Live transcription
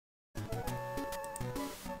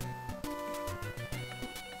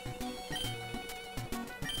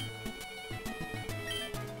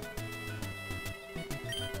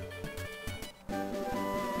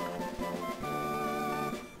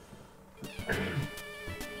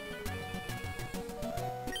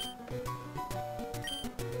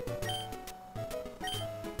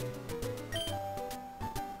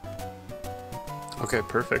Okay,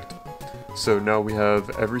 perfect. So now we have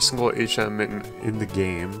every single HM in the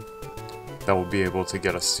game that will be able to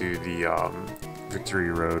get us to the victory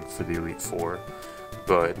road for the Elite Four.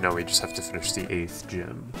 But now we just have to finish the 8th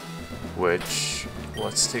gym, which,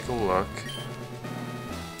 let's take a look.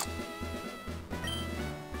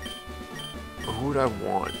 Who would I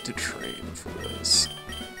want to train for this?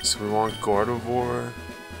 So we want Gardevoir,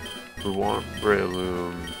 we want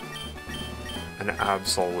Breloom, and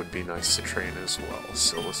Absol would be nice to train as well.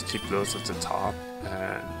 So let's keep those at the top,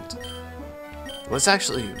 and let's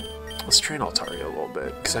train Altaria a little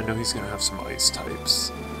bit, because I know he's going to have some ice types,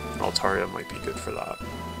 and Altaria might be good for that.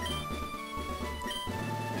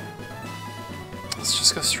 Let's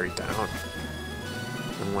just go straight down,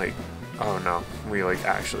 and like, oh no, we like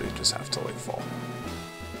actually just have to like fall.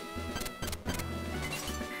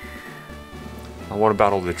 I want to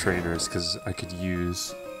battle the trainers because I could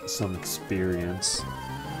use some experience.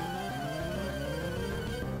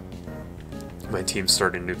 My team's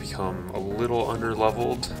starting to become a little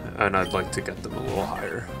underleveled, and I'd like to get them a little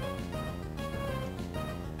higher.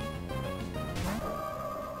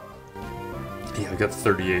 Yeah, I got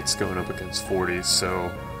 38s going up against 40s, so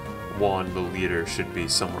Juan, the leader, should be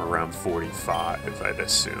somewhere around 45, I'd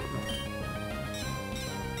assume.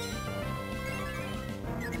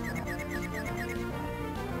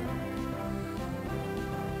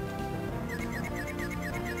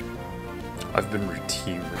 I've been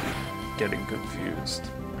routinely getting confused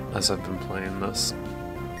as I've been playing this.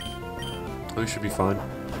 We should be fine.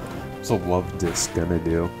 What's a love disc gonna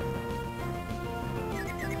do?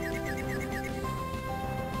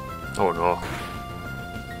 Oh no.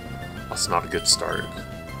 That's not a good start.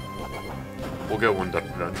 We'll get one done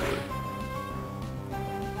eventually.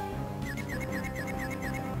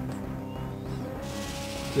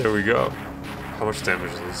 There we go. How much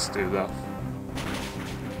damage does this do though?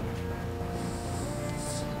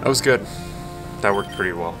 That was good. That worked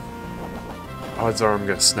pretty well. Odds are I'm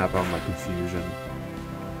gonna snap out my confusion.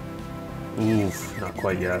 Oof, not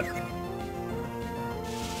quite yet.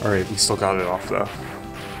 Alright, we still got it off though.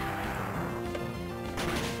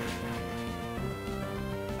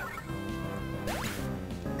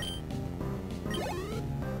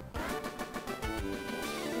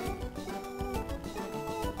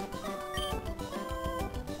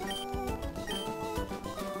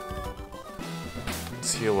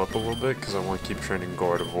 Let's heal up a little bit because I want to keep training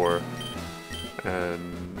Gardevoir,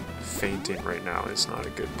 and fainting right now is not a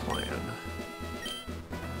good plan.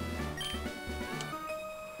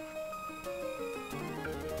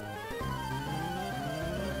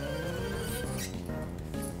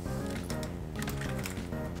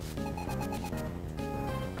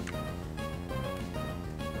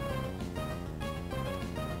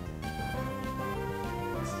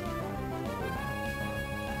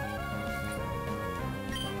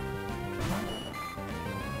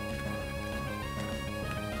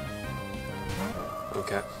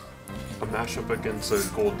 Okay. A mashup against a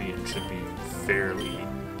Goldian should be fairly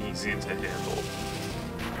easy to handle.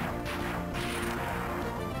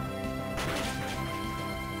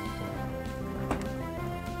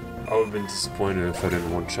 I would have been disappointed if I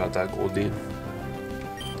didn't one-shot that Goldian.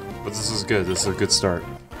 But this is good, this is a good start.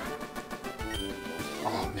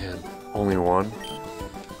 Oh man, only one?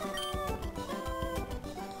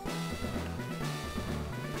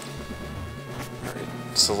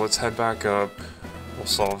 Alright, so let's head back up. We'll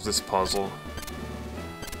solve this puzzle.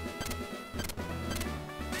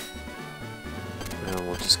 And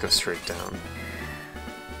we'll just go straight down.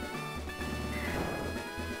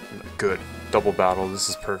 Good. Double battle, this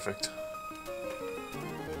is perfect.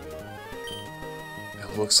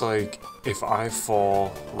 It looks like if I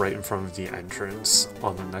fall right in front of the entrance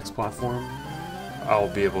on the next platform, I'll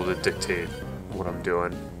be able to dictate what I'm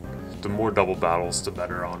doing. The more double battles, the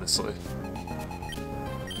better, honestly.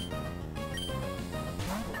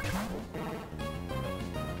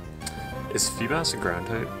 Is Feebas a ground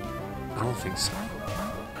type? I don't think so.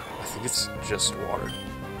 I think it's just water.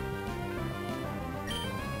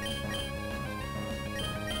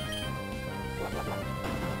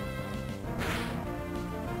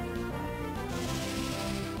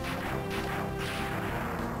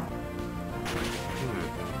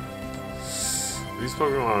 These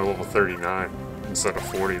Pokemon are level 39 instead of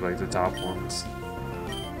 40 like the top ones.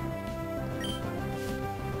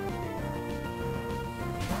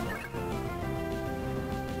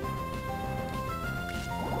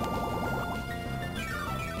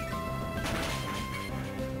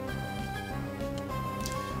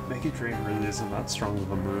 Make it Drain really isn't that strong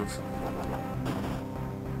of a move.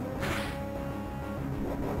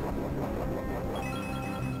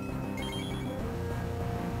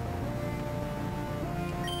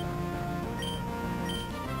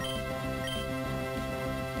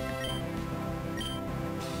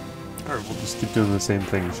 Alright, we'll just keep doing the same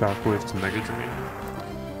thing. Shockwave to Mega Drain.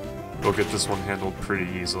 We'll get this one handled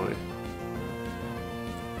pretty easily.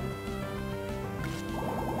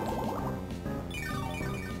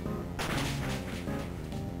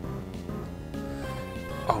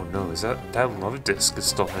 Oh no, is that love disc is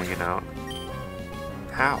still hanging out?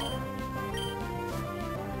 How?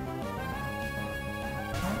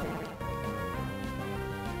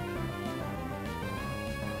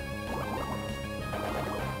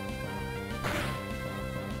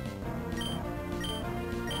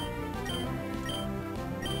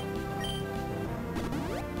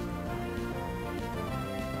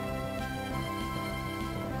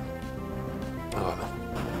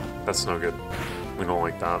 That's no good. We don't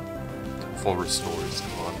like that. Full restore is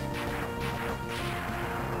gone.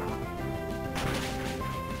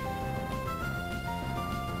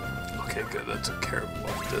 Okay, good. That took care of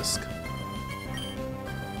love disc.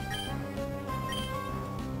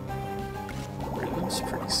 Rhythm's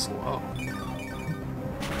pretty slow.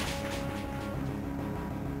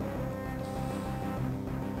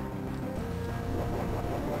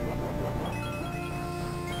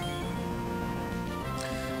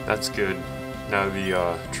 That's good. Now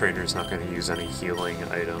the trainer's not going to use any healing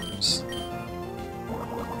items.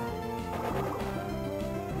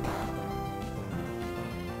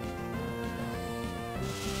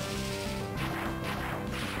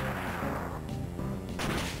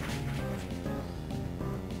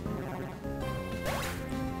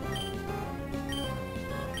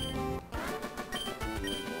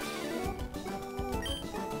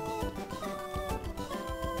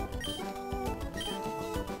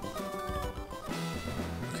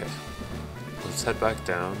 Let's head back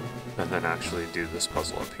down and then actually do this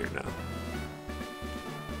puzzle up here now.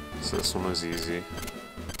 So this one was easy.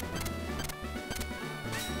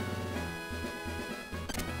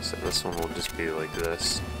 So this one will just be like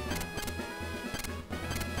this.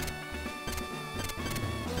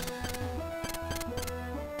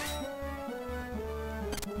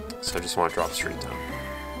 So I just want to drop straight down.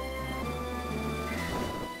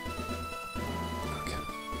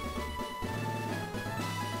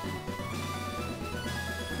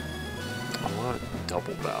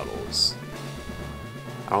 Double battles.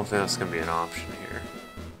 I don't think that's going to be an option here.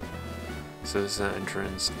 So this is an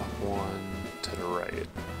entrance, up one to the right.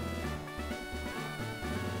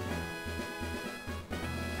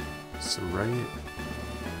 So right.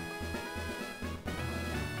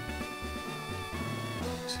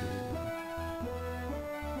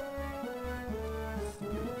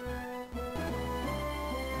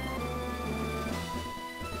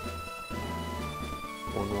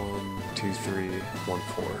 Two, three, 1,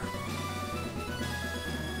 4.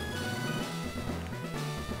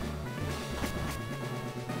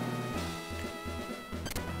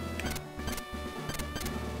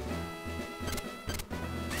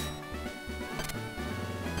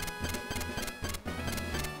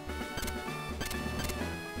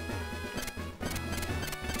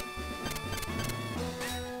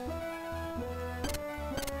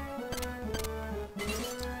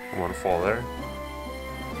 I want to fall there.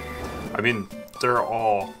 I mean, they're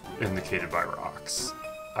all indicated by rocks.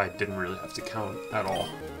 I didn't really have to count at all.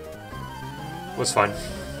 It was fine.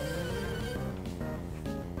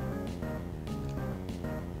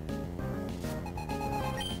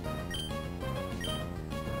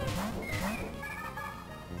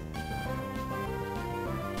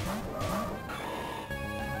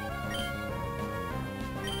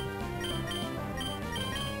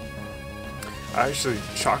 Actually,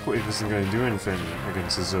 Shockwave isn't going to do anything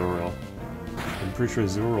against the Zoroark. I'm pretty sure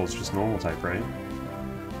Zoroark's just normal type, right?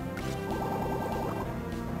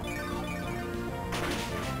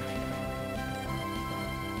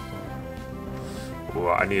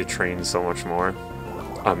 Well, I need to train so much more.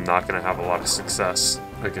 I'm not going to have a lot of success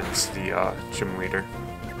against the gym leader.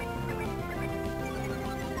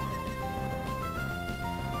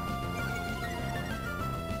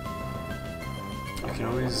 I can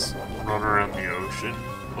always run around the ocean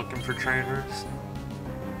looking for trainers.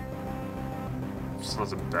 It's not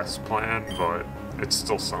the best plan, but it's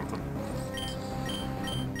still something.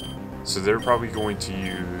 So they're probably going to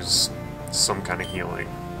use some kind of healing.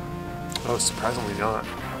 Oh, surprisingly not.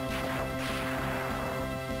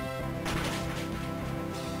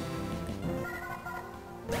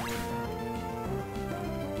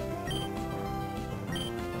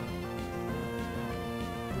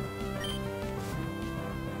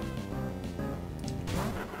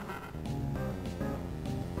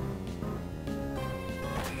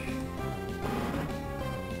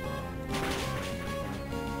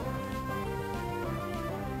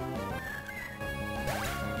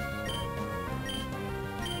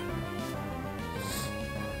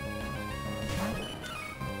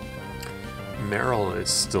 Meryl is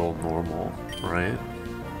still normal, right?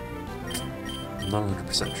 I'm not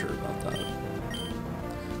 100% sure about that.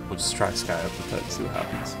 We'll just try Sky up with that and see what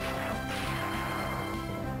happens.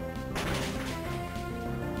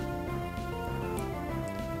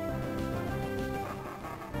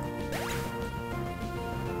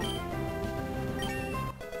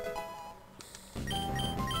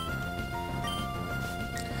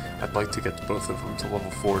 I'd like to get both of them to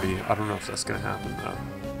level 40. I don't know if that's going to happen, though.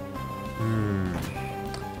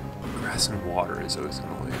 Grass and water is always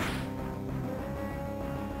annoying.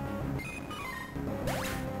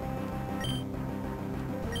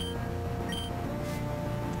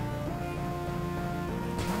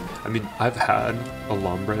 I mean, I've had a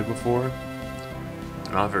Lombre before.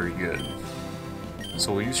 They're not very good.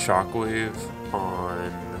 So we'll use Shockwave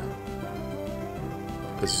on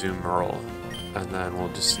Azumarill, and then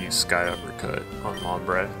we'll just use Sky Uppercut on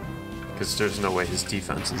Lombre, because there's no way his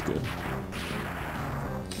defense is good.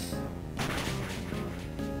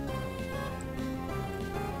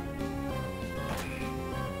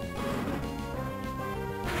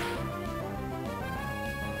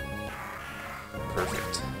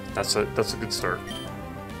 Perfect. That's a good start.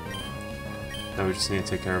 Now we just need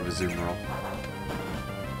to take care of Azumarill.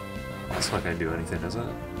 That's not going to do anything, is it?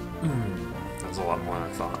 That was a lot more than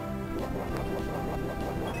I thought.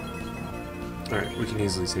 Alright, we can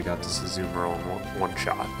easily take out this Azumarill in one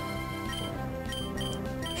shot.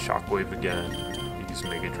 Shockwave again, use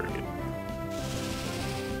Mega Drain.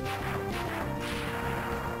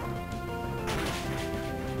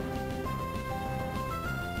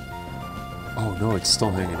 Oh no, it's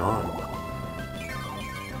still hanging on.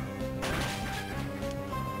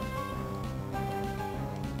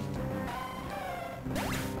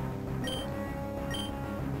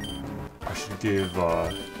 I should give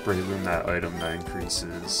Breloom that item that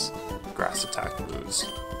increases grass attack moves.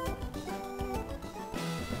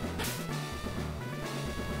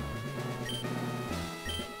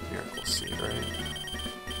 Miracle Seed, right?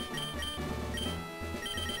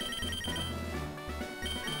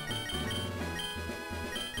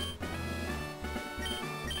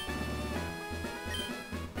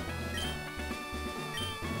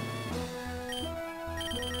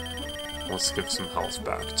 Let's give some health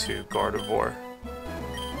back to Gardevoir.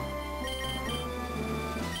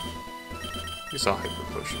 Use a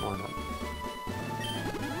Hyper Potion, why not?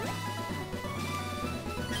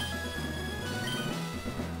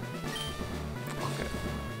 Okay.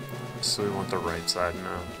 So we want the right side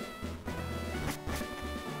now.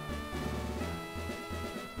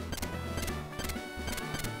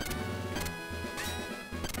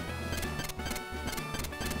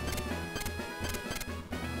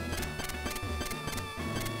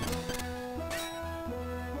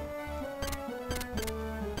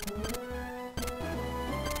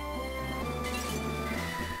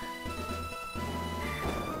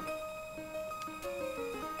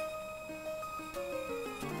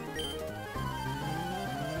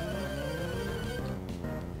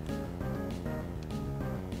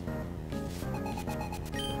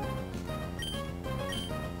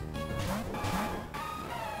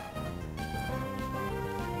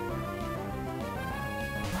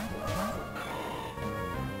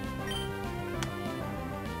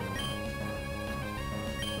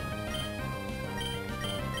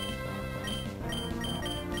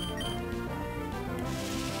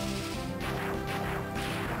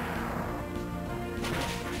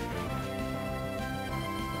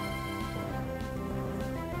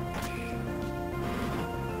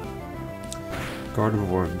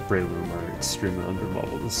 Gardevoir and Breloom are extremely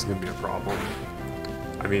underleveled. This is going to be a problem.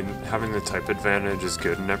 I mean, having the type advantage is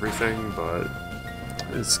good and everything, but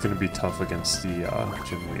it's going to be tough against the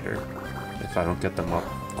gym leader if I don't get them up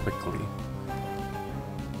quickly.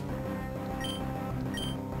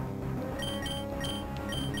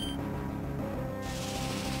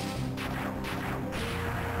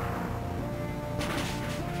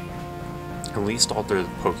 At least all their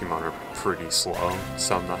Pokemon are pretty slow,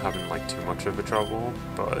 so I'm not having like too much of a trouble,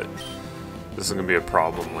 but this is going to be a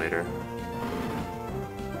problem later.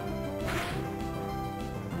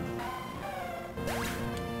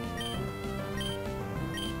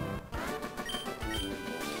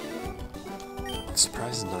 I'm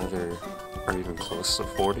surprised neither are even close to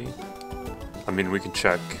 40. I mean, we can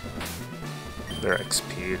check their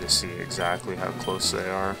XP to see exactly how close they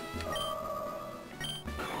are.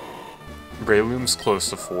 Breloom's close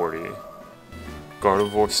to 40.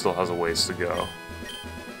 Gardevoir still has a ways to go.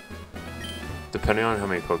 Depending on how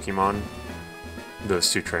many Pokemon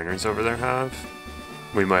those two trainers over there have,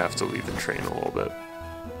 we might have to leave and train a little bit.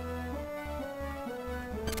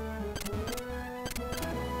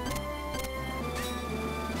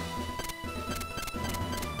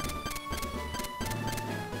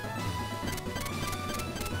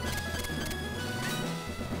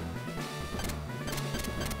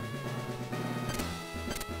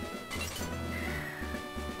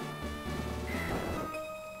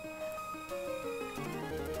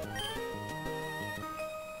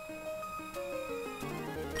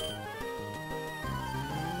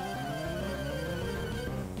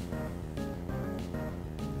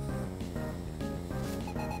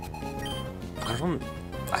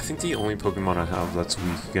 I think the only Pokemon I have that's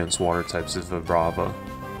weak against water types is Vibrava.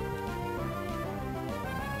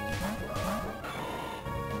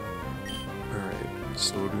 Alright,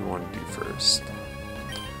 so what do we want to do first?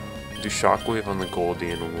 Do Shockwave on the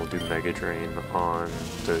Goldeen and we'll do Mega Drain on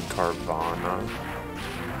the Carvana.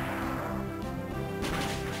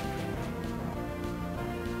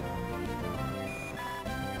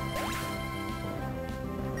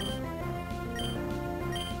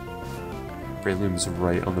 Breloom's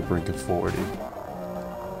right on the brink of 40.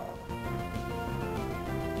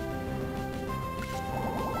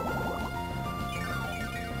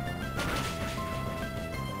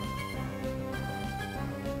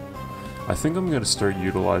 I think I'm going to start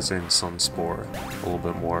utilizing Sunspore a little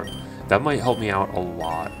bit more. That might help me out a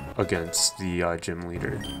lot against the gym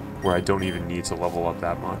leader, where I don't even need to level up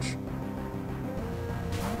that much.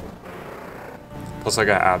 Plus I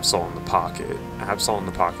got Absol in the pocket. Absol in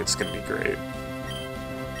the pocket's going to be great.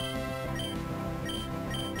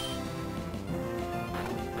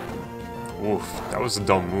 Oof, that was a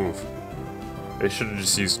dumb move. They should have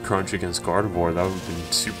just used Crunch against Gardevoir. That would have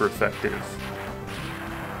been super effective.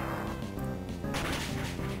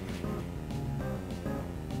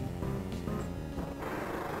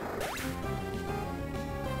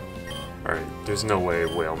 Alright, there's no way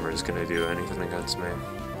Wailmer is going to do anything against me.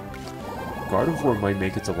 Gardevoir might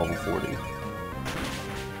make it to level 40.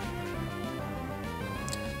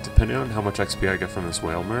 Depending on how much XP I get from this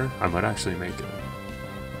Wailmer, I might actually make it.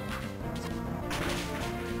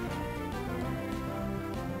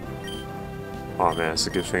 Oh man, it's a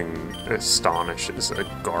good thing Astonish is a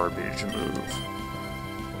garbage move.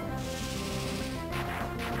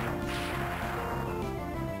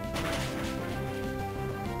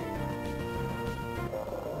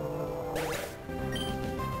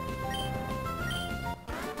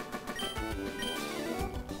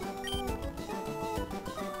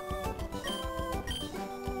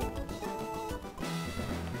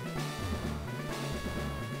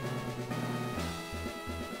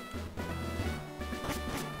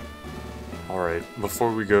 Alright,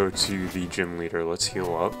 before we go to the gym leader, let's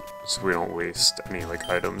heal up so we don't waste any like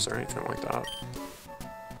items or anything like that.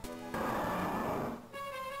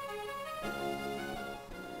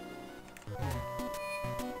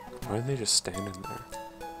 Why are they just standing there?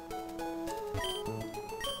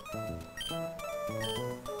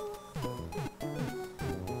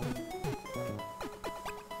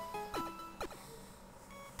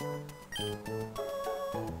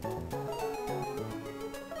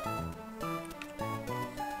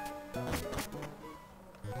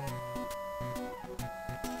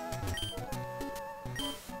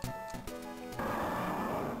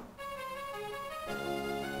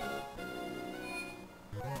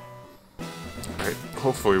 Alright,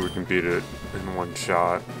 hopefully we can beat it in one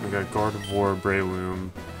shot. We got Gardevoir, Breloom.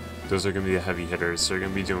 Those are going to be the heavy hitters. They're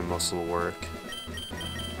going to be doing most of the work.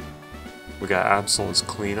 We got Absol as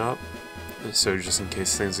cleanup. So just in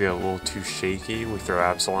case things get a little too shaky, we throw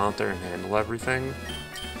Absol out there and handle everything.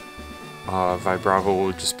 Vibrava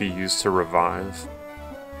will just be used to revive.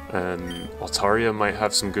 And Altaria might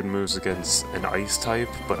have some good moves against an ice type,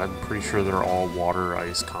 but I'm pretty sure they're all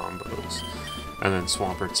water-ice combos. And then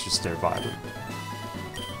Swampert's just there vibing.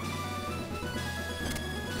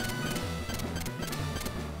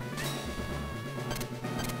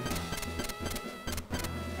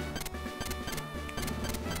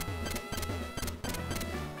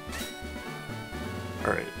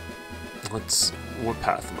 Alright, what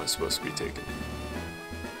path am I supposed to be taking?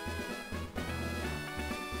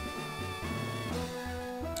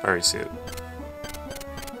 I already see it.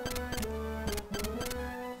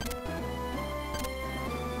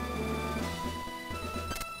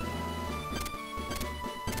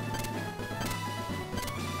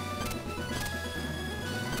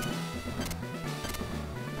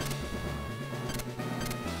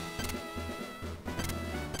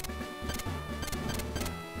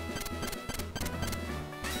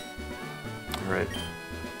 Alright.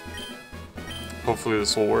 Hopefully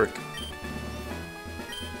this will work.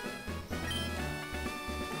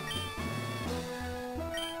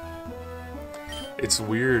 It's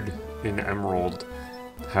weird in Emerald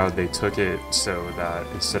how they took it so that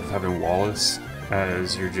instead of having Wallace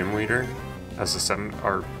as your gym leader, as the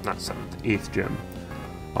 8th gym,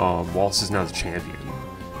 Wallace is now the champion.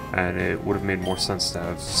 And it would have made more sense to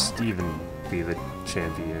have Steven be the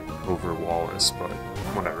champion over Wallace, but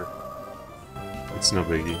whatever. It's no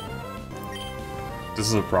biggie. This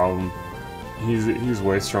is a problem. He's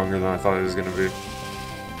way stronger than I thought he was gonna be.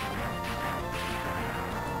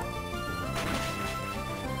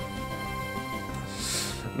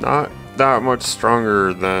 that much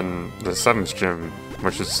stronger than the 7th gym,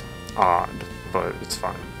 which is odd, but it's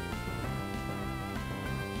fine.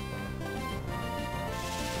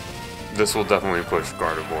 This will definitely push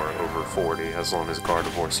Gardevoir over 40 as long as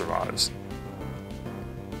Gardevoir survives.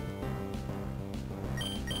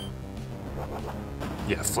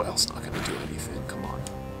 Yeah, Flail's not gonna do anything, come on.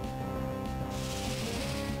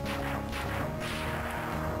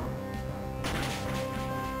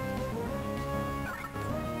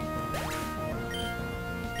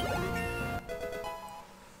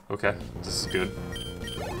 Okay, this is good.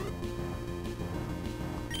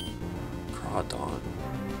 Crawdon.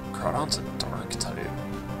 Crawdon's a dark type.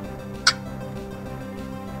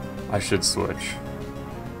 I should switch.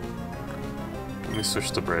 Let me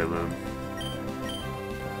switch to Breloom.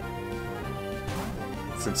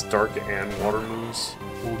 Since dark and water moves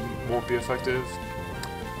won't be effective.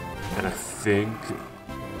 And I think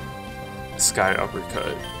Sky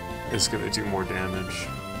Uppercut is gonna do more damage.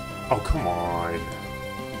 Oh, come on.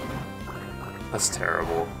 That's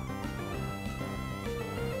terrible.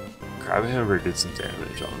 Crabhammer did some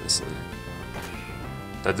damage, honestly.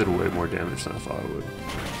 That did way more damage than I thought it would.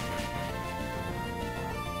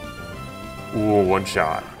 Ooh, one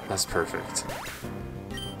shot. That's perfect.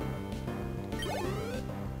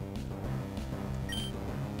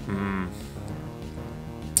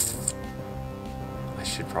 I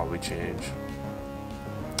should probably change.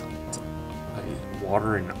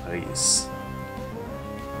 Water and ice.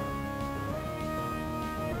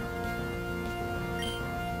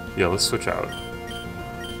 Yeah, let's switch out.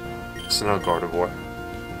 So now Gardevoir.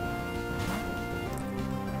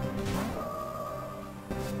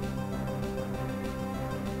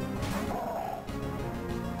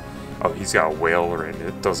 Oh, he's got a Whaler in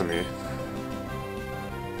it, doesn't he?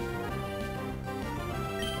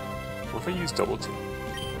 What if I use Double Team?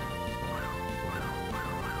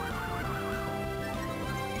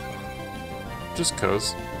 Just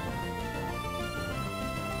cuz.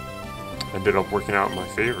 Ended up working out in my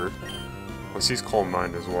favor. Unless he's Calm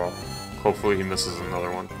Mind as well. Hopefully he misses another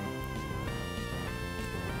one.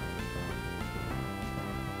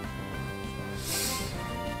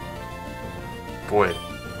 Boy,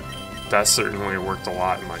 that certainly worked a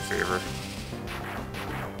lot in my favor.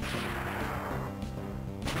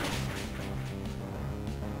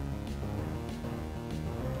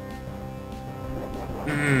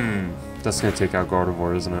 That's gonna take out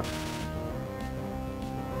Gardevoir, isn't it?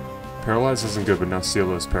 Paralyzed isn't good, but now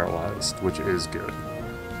Cielo is paralyzed, which is good.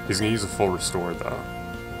 He's gonna use a full restore though.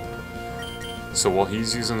 So while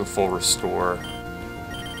he's using the full restore,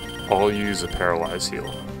 I'll use a paralyze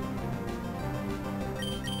heal.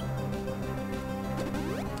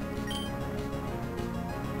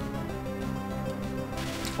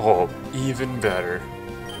 Oh, even better.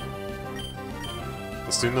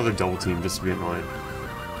 Let's do another double team just to be annoying.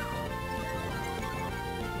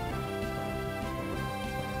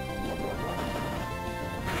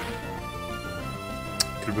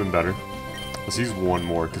 Could have been better. Let's use one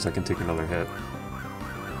more because I can take another hit.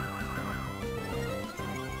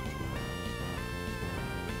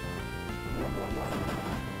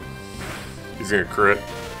 He's gonna crit.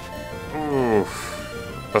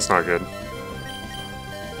 Oof. That's not good.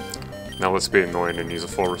 Now let's be annoying and use a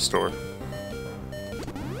full restore.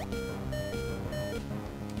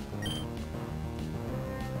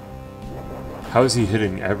 How is he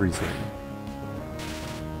hitting everything?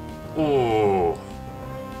 Oh,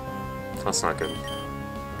 that's not good.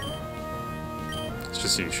 Let's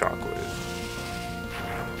just use Shockwave.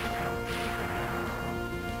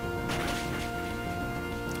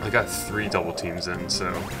 I got 3 double teams in,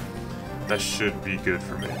 so that should be good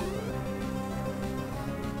for me.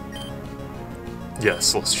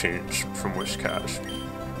 Yes, let's change from Wish Cash.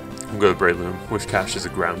 I'll go with Breloom. Wish Cash is a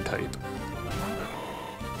ground type.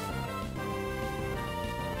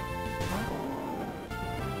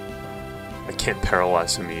 I can't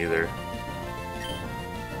paralyze him either.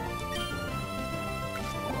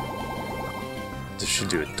 This should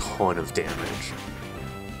do a ton of damage.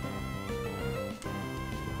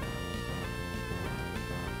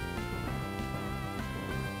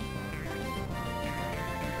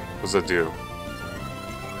 What does that do?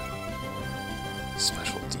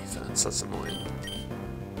 Special defense, that's annoying.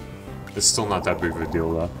 It's still not that big of a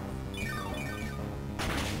deal though.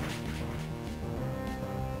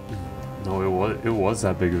 No, it was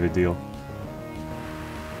that big of a deal.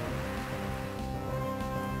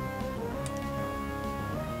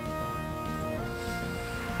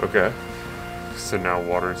 Okay. So now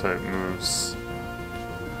water type moves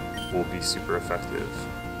will be super effective.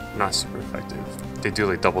 Not super effective. They do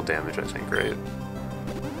like double damage, I think, right?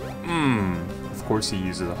 Of course he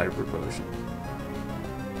uses a Hyper Potion.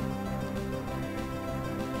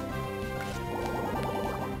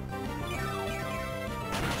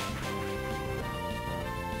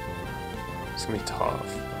 It's gonna be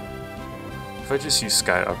tough. If I just use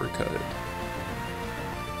Sky Uppercut.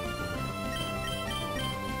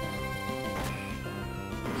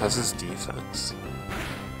 How's his defense?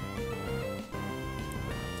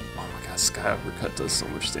 Oh my god, Sky Uppercut does so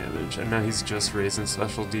much damage, and now he's just raising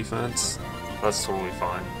special defense. That's totally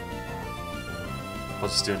fine. I'll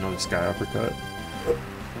just do another Sky Uppercut.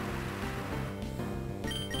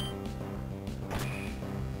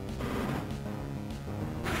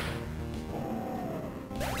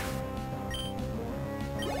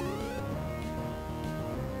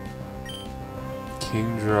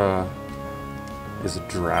 Kingdra is a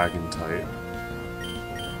dragon type.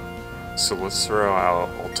 So let's throw out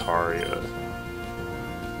Altaria.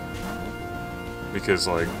 Because,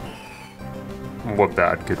 like, what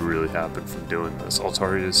bad could really happen from doing this?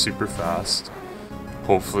 Altaria is super fast.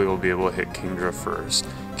 Hopefully we'll be able to hit Kingdra first.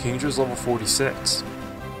 Kingdra's level 46.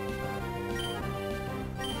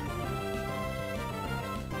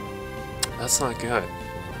 That's not good.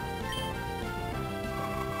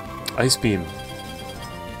 Ice Beam.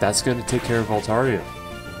 That's going to take care of Altaria.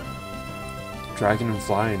 Dragon and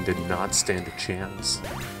Flying did not stand a chance.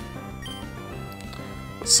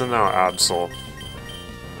 Let's send out Absol.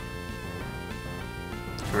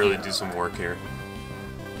 Really do some work here.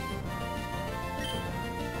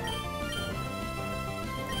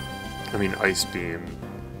 I mean Ice Beam,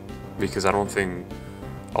 because I don't think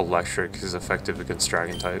Electric is effective against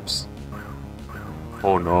Dragon types.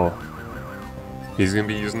 Oh no. He's going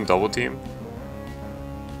to be using Double Team?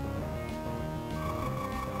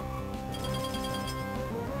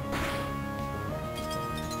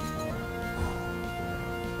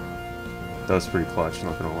 That was pretty clutch,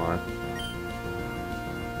 not gonna lie.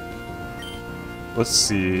 Let's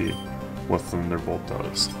see what Thunderbolt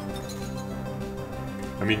does.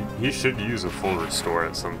 I mean, he should use a full restore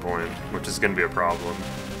at some point, which is gonna be a problem.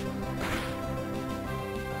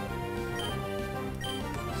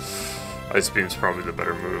 Ice Beam's probably the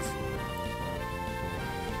better move.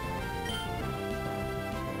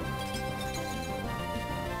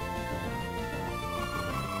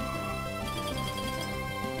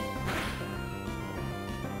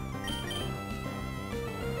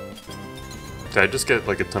 Did I just get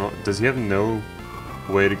like a ton of... Does he have no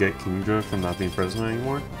way to get Kingdra from not being present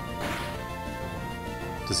anymore?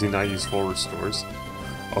 Does he not use full restores?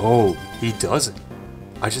 Oh, he doesn't.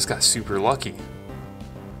 I just got super lucky.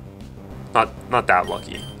 Not that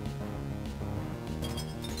lucky.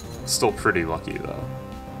 Still pretty lucky though.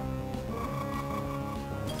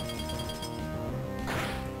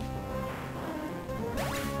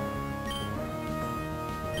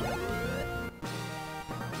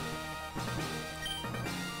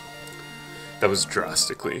 That was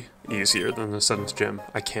drastically easier than the 7th gym.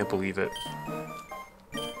 I can't believe it.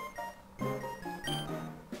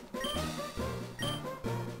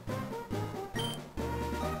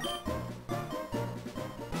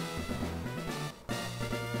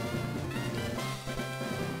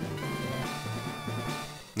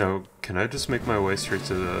 Now, can I just make my way straight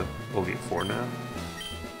to the Elite Four now?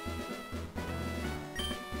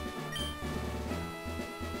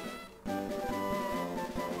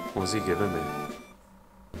 What's he giving me?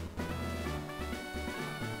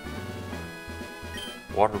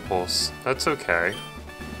 Water Pulse. That's okay.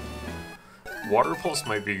 Water Pulse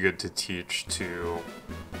might be good to teach to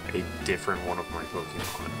a different one of my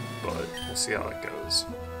Pokemon, but we'll see how it goes.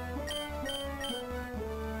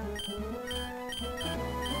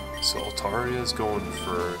 So Altaria is going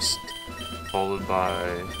first, followed by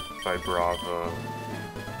Vibrava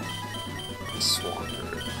and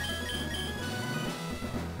Swampert.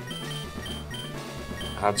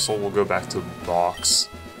 Absol will go back to the box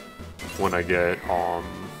when I get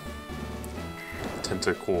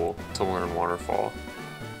Tentacool to learn Waterfall.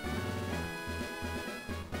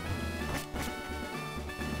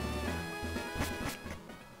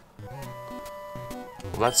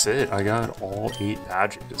 Well, that's it. I got all 8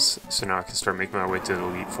 badges, so now I can start making my way to the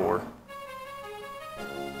Elite Four.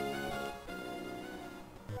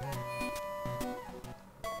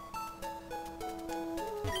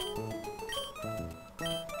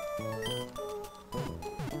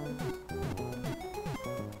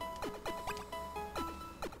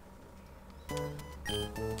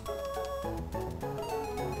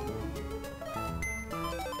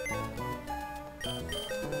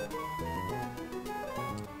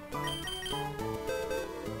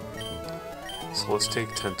 So let's take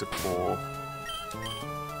Tentacool.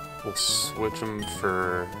 We'll switch him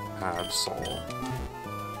for Absol.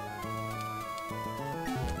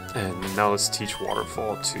 And now let's teach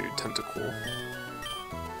Waterfall to Tentacle.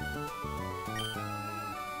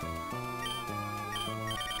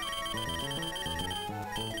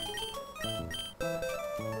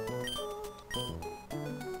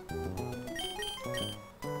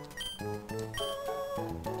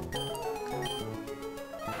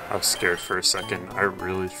 I was scared for a second. I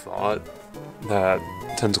really thought that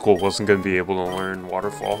Tentacle wasn't going to be able to learn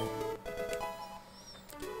Waterfall.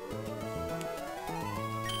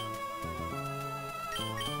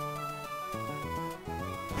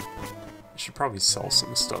 I should probably sell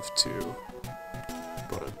some stuff too,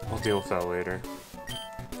 but I'll deal with that later.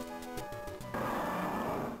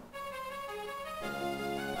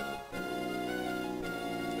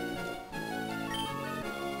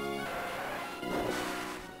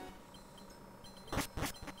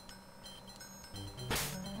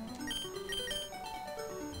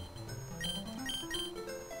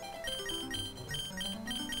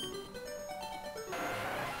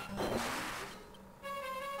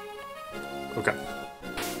 Okay.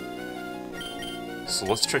 So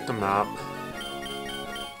let's check the map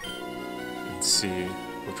and see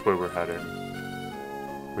which way we're headed.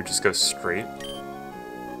 We just go straight,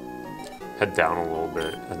 head down a little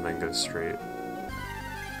bit, and then go straight.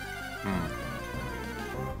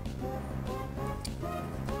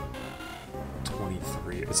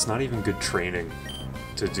 23. It's not even good training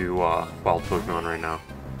to do wild Pokemon right now.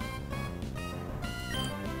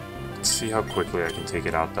 Let's see how quickly I can take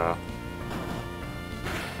it out though.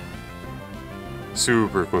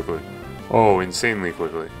 Super quickly. Oh, insanely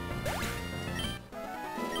quickly.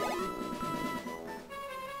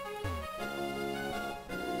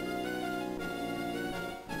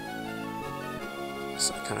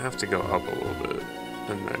 So I kind of have to go up a little bit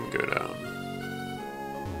and then go down.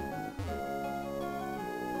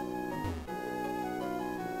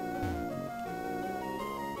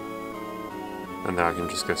 And now I can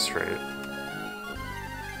just go straight.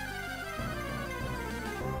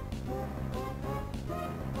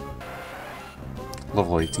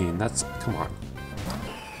 Level 18, that's, come on.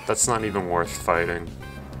 That's not even worth fighting.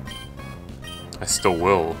 I still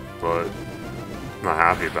will, but I'm not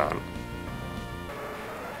happy about it.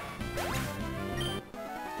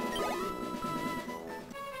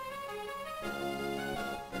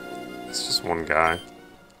 It's just one guy.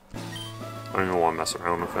 I don't even want to mess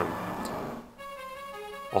around with him.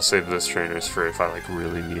 I'll save those trainers for if I like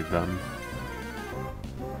really need them.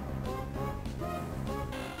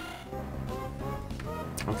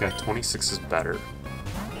 Okay, 26 is better.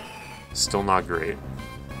 Still not great.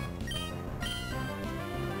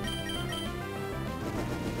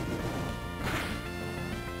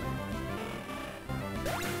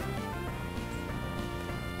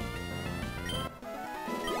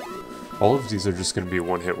 All of these are just going to be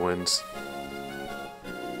one-hit wins.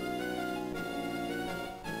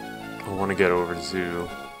 I want to get over to...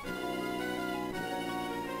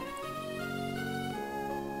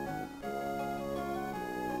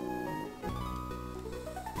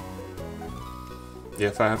 Yeah,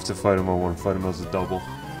 if I have to fight him, I want to fight him as a double.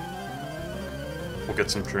 We'll get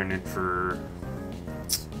some training for...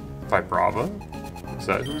 Vibrava? Is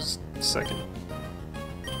that who's second?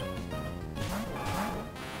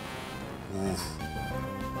 Oof.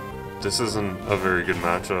 This isn't a very good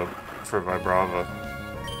matchup for Vibrava.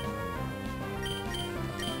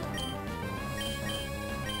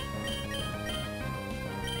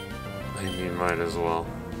 I mean, might as well.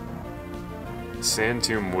 Sand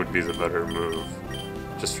Tomb would be the better move,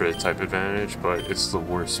 just for the type advantage, but it's the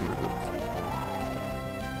worst move.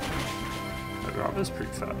 Vibrava's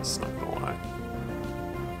pretty fast, not gonna lie.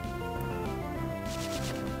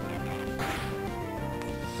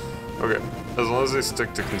 Okay, as long as they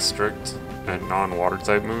stick to Constrict and non-water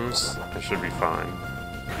type moves, I should be fine.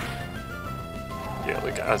 Yeah,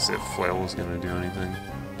 like as if Flail was gonna do anything.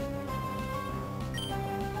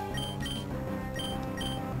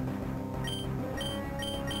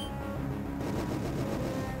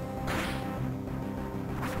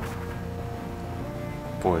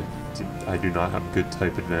 Boy, I do not have good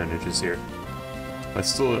type advantages here. I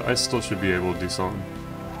still should be able to do something.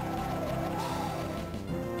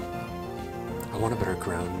 I want a better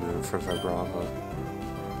ground move for Vibrava.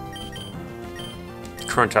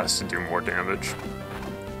 Crunch has to do more damage.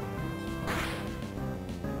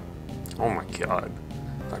 Oh my god.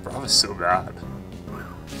 Vibrava's so bad.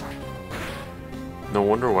 No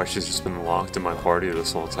wonder why she's just been locked in my party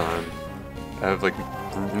this whole time. I have like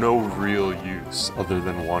no real use other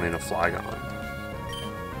than wanting a Flygon.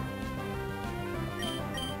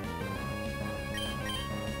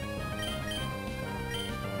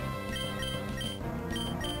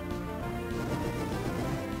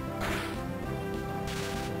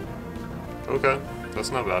 Okay,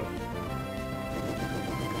 that's not bad.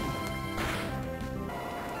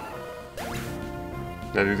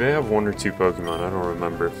 Now, do they have 1 or 2 Pokemon? I don't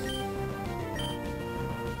remember.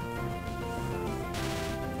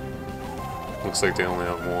 Looks like they only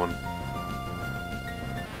have 1.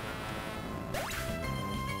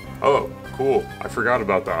 Oh, cool. I forgot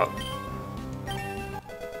about that.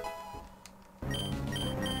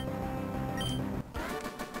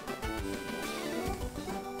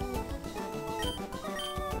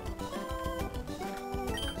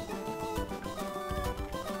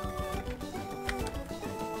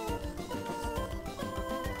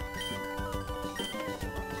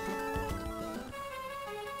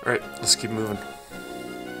 Alright, let's keep moving.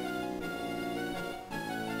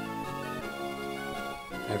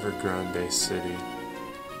 Evergrande City.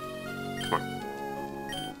 Come on.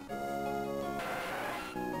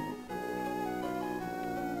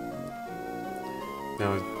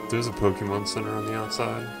 Now, there's a Pokemon Center on the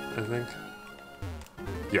outside, I think.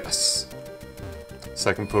 Yes. So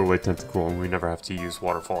I can put away Tentacool and we never have to use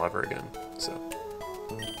Waterfall ever again, so.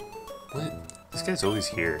 What? This guy's always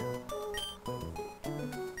here.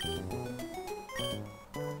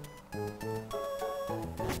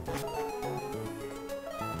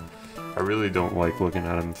 I really don't like looking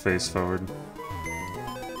at him face forward.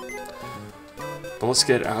 But let's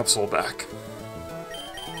get Absol back.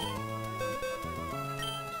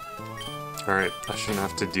 Alright, I shouldn't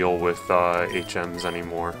have to deal with HMs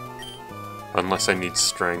anymore. Unless I need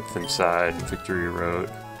strength inside Victory Road.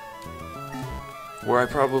 Where I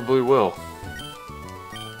probably will.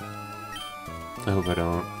 I hope I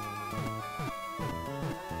don't.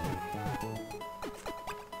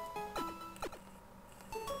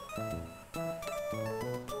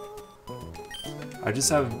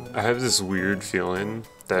 I have this weird feeling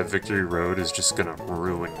that Victory Road is just gonna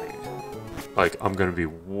ruin me. Like, I'm gonna be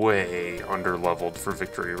way underleveled for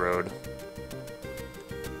Victory Road.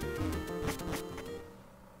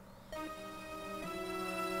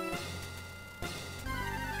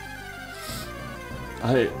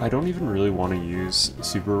 I don't even really want to use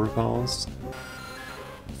Super Repels.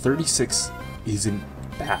 36 isn't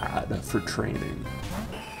bad for training.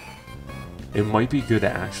 It might be good to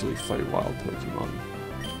actually fight wild Pokemon.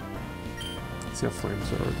 Let's see how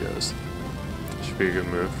Flamethrower goes. Should be a good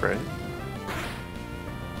move, right?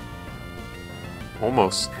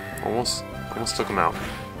 Almost took him out.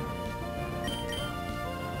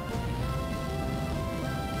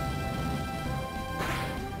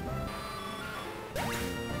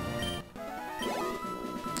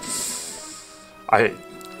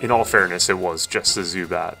 In all fairness, it was just a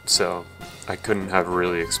Zubat, so I couldn't have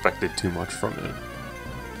really expected too much from it.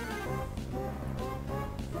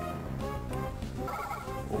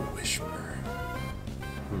 Oh, Whisper.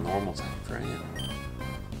 Normal type, right?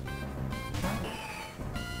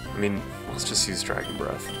 I mean, let's just use Dragon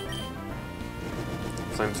Breath.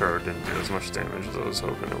 Flamethrower didn't do as much damage as I was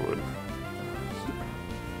hoping it would.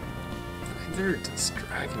 Neither does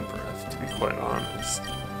Dragon Breath, to be quite honest.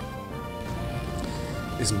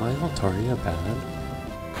 Is my Altaria bad?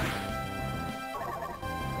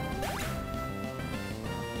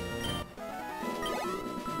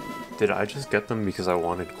 Did I just get them because I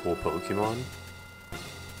wanted cool Pokemon?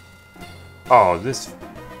 Oh, this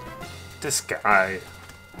guy.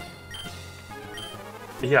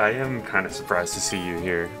 Yeah, I am kind of surprised to see you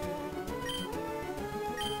here.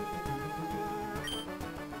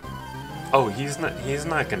 Oh, he's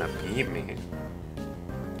not gonna beat me.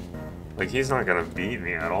 Like, he's not gonna beat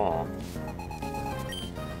me at all.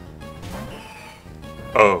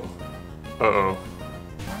 Oh. Uh-oh.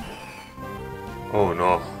 Oh,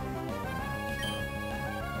 no.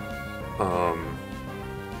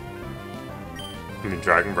 I mean,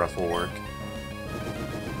 Dragon Breath will work.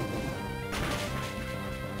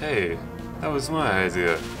 Hey, that was my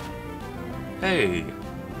idea. Hey!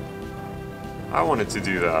 I wanted to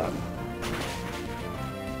do that.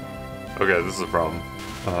 Okay, this is a problem.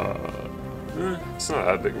 It's not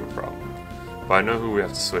that big of a problem. But I know who we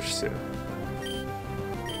have to switch to.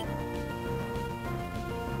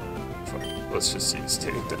 Let's just use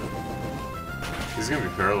Takedown. He's gonna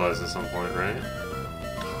be paralyzed at some point, right?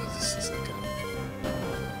 Oh, this isn't good.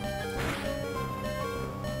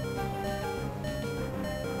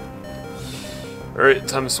 Alright,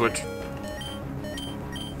 time to switch.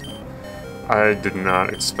 I did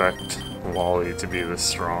not expect Wally to be this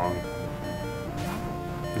strong.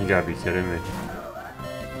 You gotta be kidding me.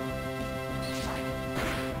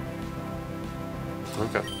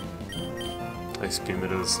 Okay. Ice Beam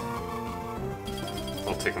it is.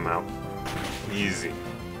 I'll take him out. Easy.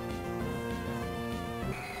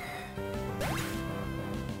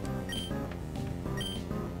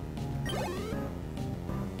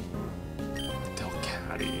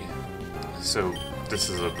 Natty. So, this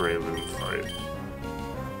is a Breloom fight.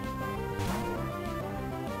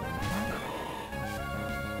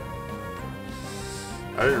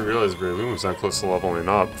 I didn't realize Breloom was that close to leveling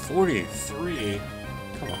up. 43?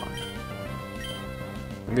 Come on.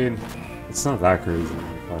 I mean, it's not that crazy, to be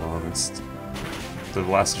quite honest. The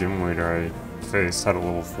last gym leader I faced had a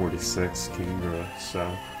level 46 Kingdra, so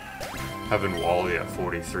having Wally at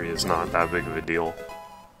 43 is not that big of a deal.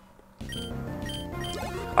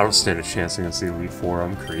 I don't stand a chance against the Elite Four.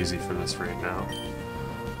 I'm crazy for this right now.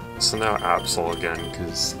 So now Absol again,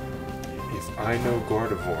 because if I know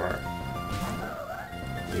Gardevoir,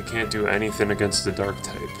 they can't do anything against the Dark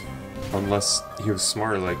type. Unless he was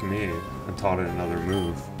smart like me and taught it another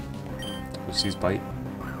move. Just use Bite.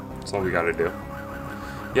 That's all we gotta do.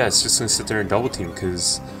 Yeah, it's just gonna sit there and double team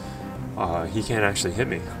because he can't actually hit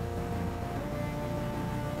me.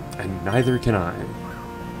 And neither can I.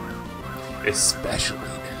 Especially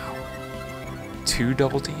now. 2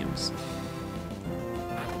 double teams?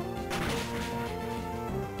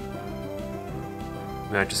 I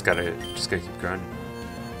mean, I just gotta keep grinding.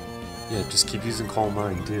 Yeah, just keep using Calm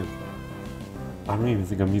Mind too. I don't even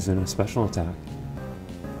think I'm using a special attack.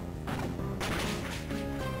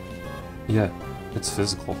 Yeah, it's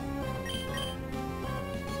physical.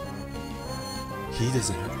 He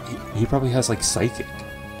doesn't have, he probably has like Psychic.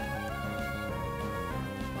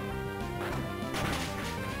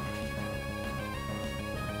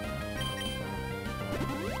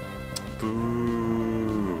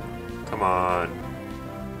 Boo! Come on.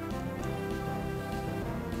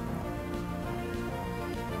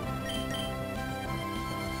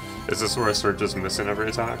 Is this where I start just missing every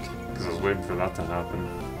attack? Because I was waiting for that to happen.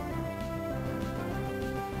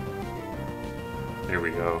 Here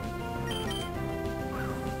we go.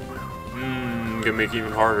 Gonna make it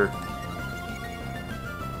even harder.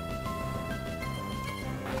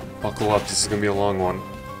 Buckle up, this is gonna be a long one.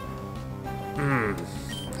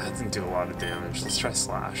 That didn't do a lot of damage. Let's try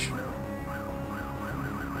Slash.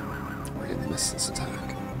 We're gonna miss this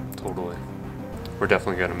attack. Totally. We're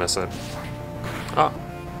definitely gonna miss it. Ah!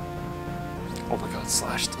 Oh my god,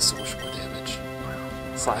 Slash does so much more damage.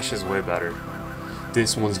 Slash is way better.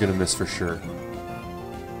 This one's gonna miss for sure.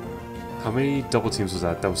 How many double teams was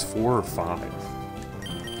that? That was 4 or 5.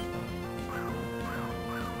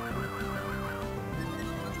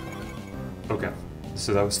 Okay,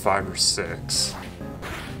 so that was 5 or 6.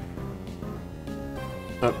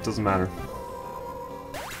 Oh, doesn't matter.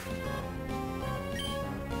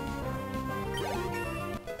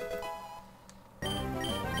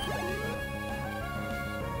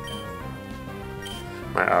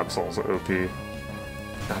 My Absol's OP.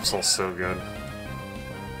 Absol's so good.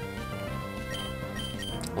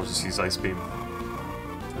 We'll just use Ice Beam.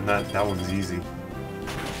 And that one's easy.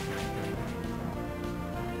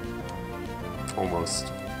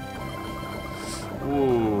 Almost.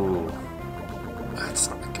 Ooh. That's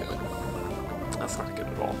not good. That's not good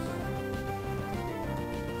at all.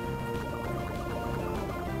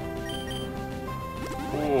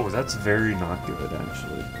 Oh, that's very not good,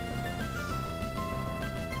 actually.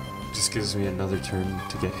 Just gives me another turn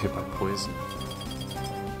to get hit by poison.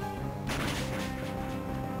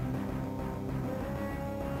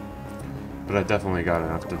 But I definitely got it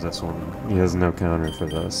after this one. He has no counter for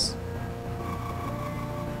this.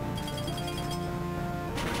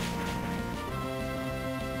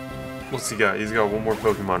 What's he got? He's got one more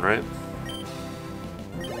Pokemon, right?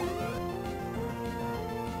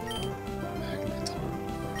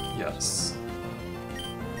 Magneton. Yes.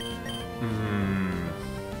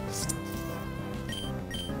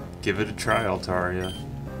 Give it a try, Altaria.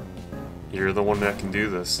 You're the one that can do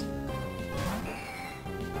this.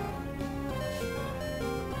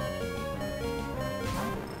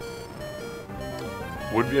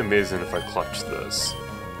 Would be amazing if I clutched this.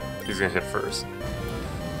 He's gonna hit first.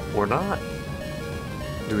 Or not.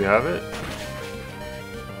 Do we have it?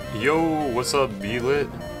 Yo, what's up, B-Lit?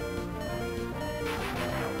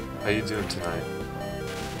 How you doing tonight?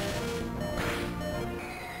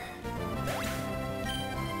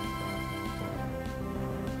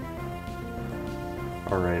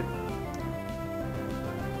 Alright.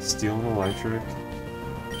 Steel and Electric.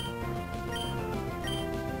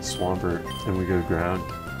 Swampert, and we go ground.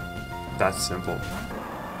 That's simple.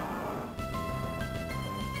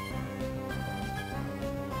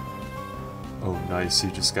 Oh nice,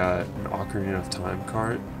 you just got an Ocarina of Time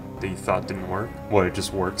card that you thought didn't work? What, it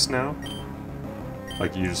just works now?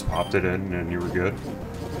 Like you just popped it in and you were good?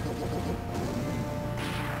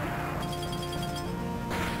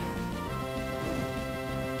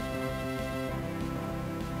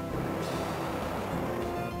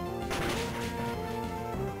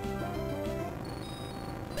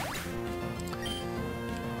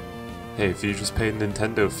 Hey, if you just paid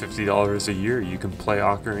Nintendo $50 a year, you can play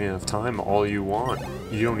Ocarina of Time all you want.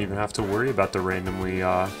 You don't even have to worry about the randomly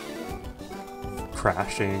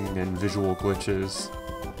crashing and visual glitches.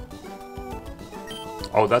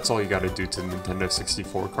 Oh, that's all you gotta do to Nintendo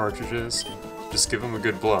 64 cartridges. Just give them a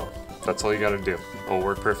good blow. That's all you gotta do. It'll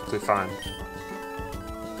work perfectly fine.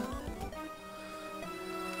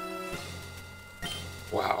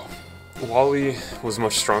 Wow. Wally was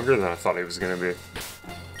much stronger than I thought he was gonna be.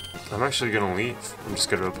 I'm actually gonna leave. I'm just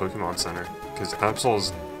gonna go to a Pokemon Center. Because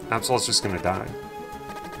Absol's just gonna die.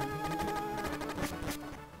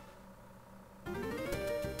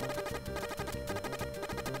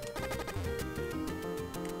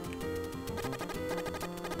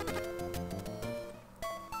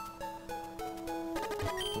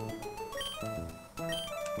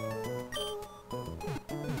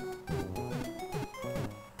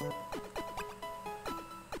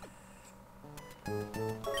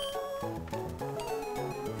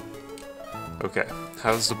 Okay,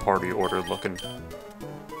 how's the party order looking?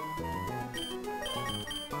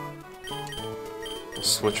 We'll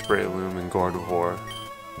switch Breloom and Gardevoir.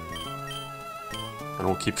 And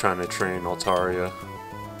we'll keep trying to train Altaria.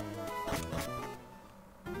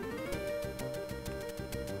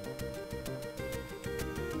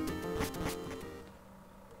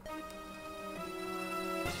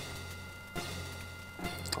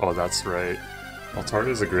 Oh, that's right. Altaria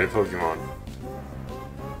is a great Pokemon.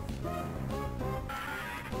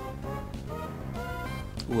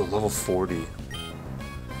 Ooh, level 40.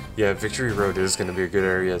 Yeah, Victory Road is going to be a good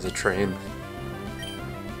area to train.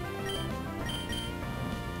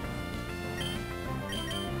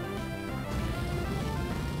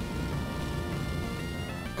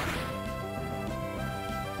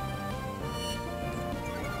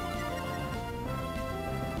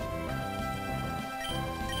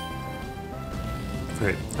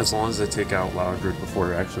 Great. As long as I take out Loudred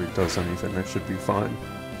before it actually does anything, I should be fine.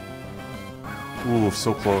 Ooh,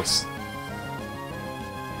 so close.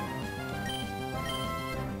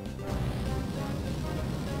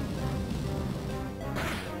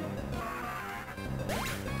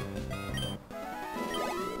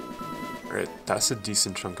 Alright, that's a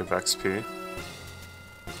decent chunk of XP.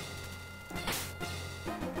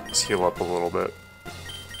 Let's heal up a little bit.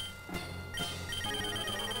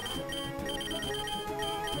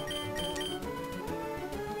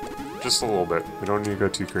 Just a little bit. We don't need to go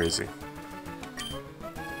too crazy.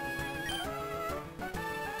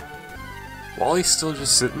 Wally's still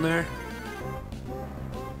just sitting there?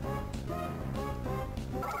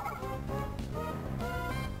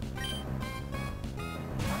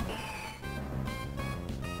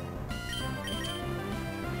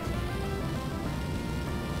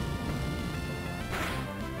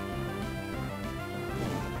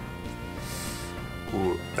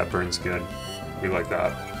 Ooh, that burns good. We like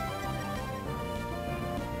that.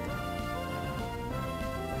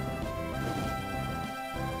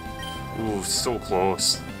 Ooh, so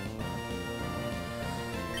close.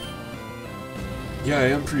 Yeah, I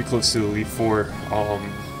am pretty close to the Elite Four.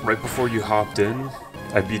 Right before you hopped in,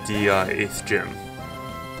 I beat the 8th gym.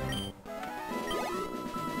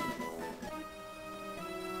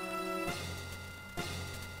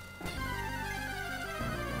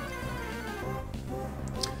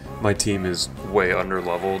 My team is way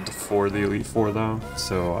underleveled for the Elite Four though,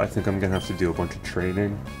 so I think I'm gonna have to do a bunch of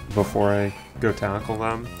training before I go tackle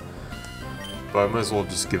them. But I might as well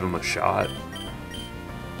just give him a shot.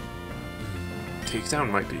 Takedown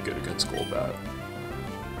might be good against Golbat.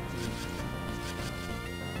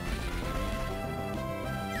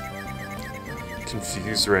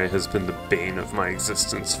 Confuse Ray has been the bane of my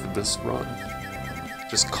existence for this run.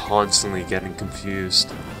 Just constantly getting confused.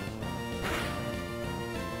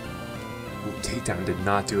 Ooh, Takedown did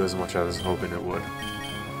not do as much as I was hoping it would.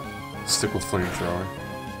 Stick with Flamethrower.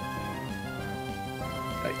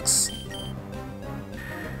 Yikes.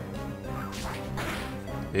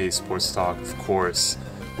 Hey, Sports Talk, of course.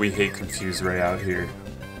 We hate Confuse Ray out here.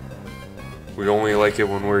 We only like it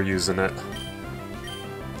when we're using it.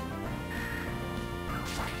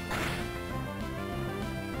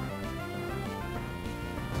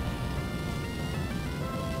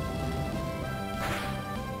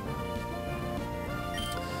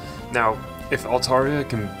 Now, if Altaria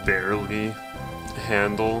can barely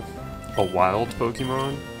handle a wild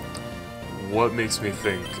Pokemon, what makes me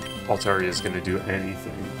think Altaria is going to do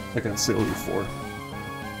anything against the Elite Four?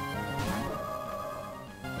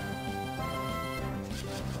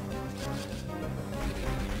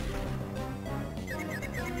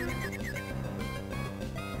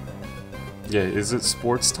 Yeah, is it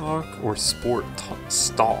Sports Talk or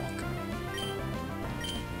Stalk?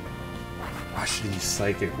 I should use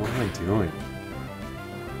Psychic. What am I doing?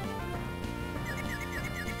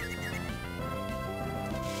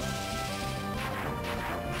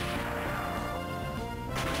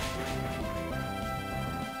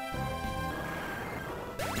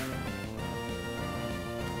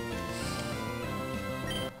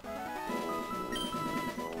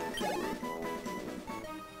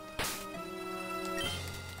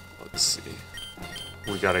 Let's see.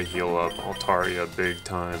 We gotta heal up Altaria big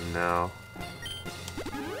time now.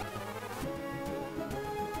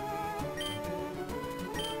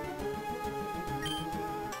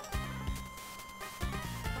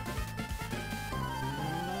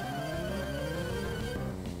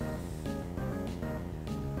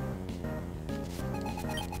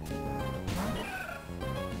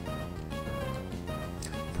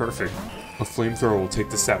 Perfect. A flamethrower will take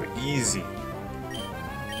this out easy.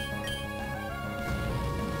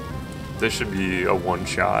 This should be a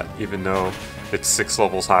one-shot, even though it's 6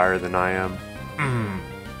 levels higher than I am.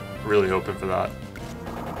 Really hoping for that.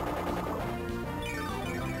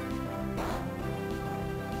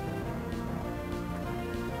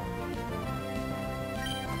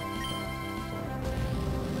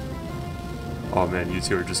 Oh man, you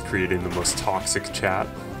two are just creating the most toxic chat.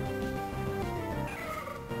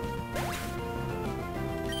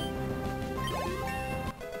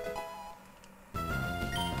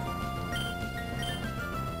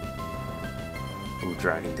 Ooh,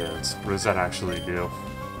 Dragon Dance. What does that actually do?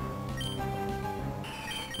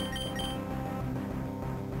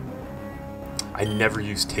 I never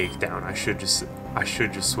use Takedown. I should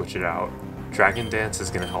just switch it out. Dragon Dance is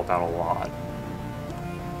gonna help out a lot.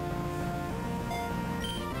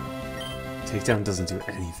 Takedown doesn't do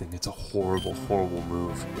anything. It's a horrible, horrible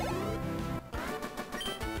move.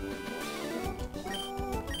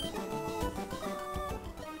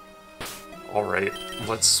 Alright,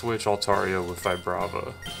 let's switch Altaria with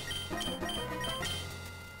Vibrava.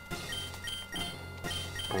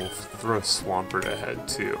 We'll throw Swampert ahead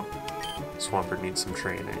too. Swampert needs some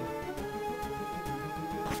training.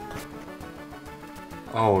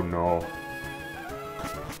 Oh no.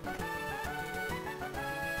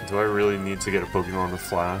 Do I really need to get a Pokemon with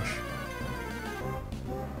Flash?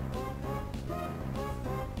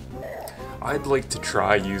 I'd like to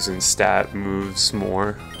try using stat moves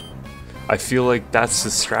more. I feel like that's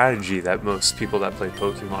the strategy that most people that play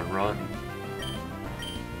Pokemon run.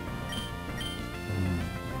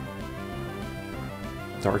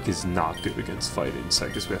 Dark is not good against fighting, so I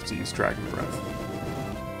guess we have to use Dragon Breath.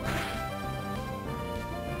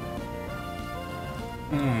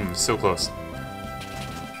 So close.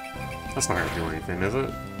 That's not gonna do anything, is it?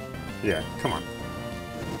 Yeah, come on.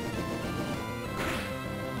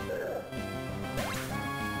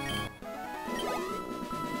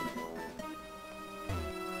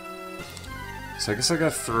 So I guess I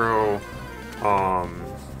gotta throw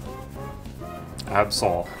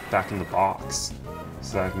Absol back in the box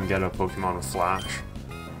so that I can get a Pokemon with Flash.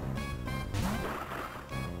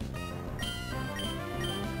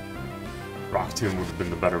 Rock Tomb would have been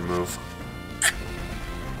the better move.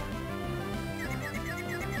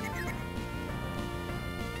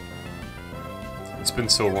 It's been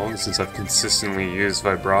so long since I've consistently used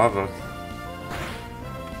Vibrava.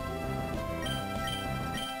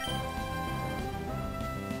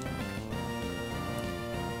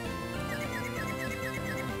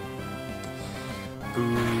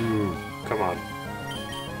 Boo! Come on.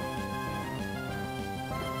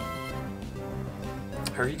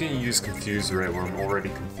 How are you gonna use Confuse right when I'm already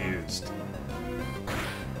confused?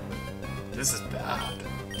 This is bad.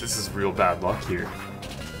 This is real bad luck here.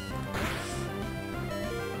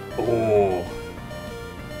 Oh,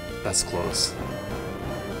 that's close.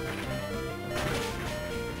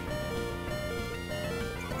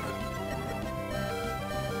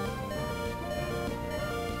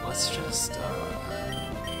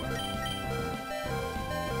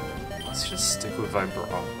 Let's just stick with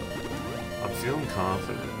Vibrava. I'm feeling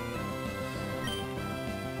confident.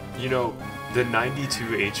 You know, the 92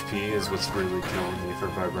 HP is what's really killing me for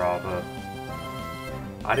Vibrava.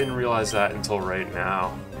 I didn't realize that until right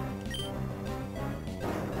now.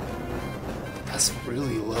 That's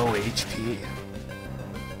really low HP.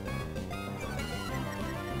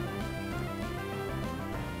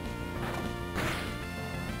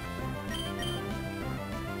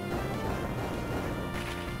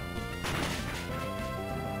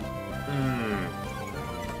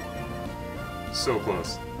 So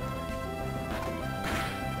close.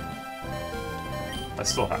 I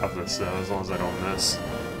still have this though, as long as I don't miss.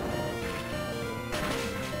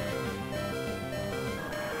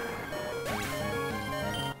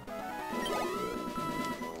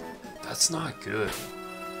 That's not good.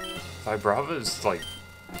 Vibrava is like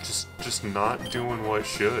just not doing what it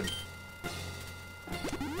should.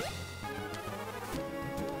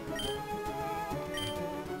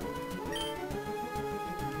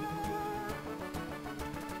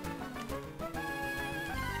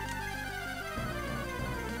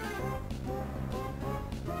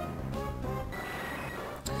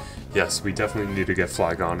 Yes, we definitely need to get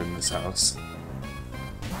Flygon in this house.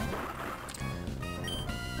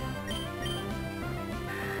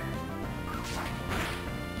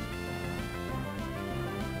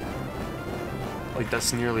 Like,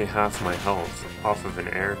 that's nearly half my health off of an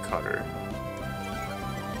air cutter.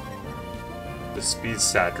 The speed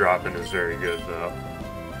stat dropping is very good, though.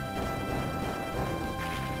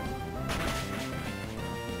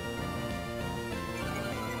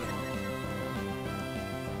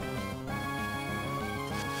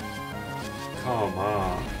 Come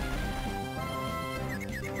on.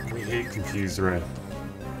 We hate Confused Red.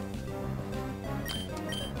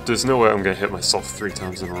 There's no way I'm gonna hit myself 3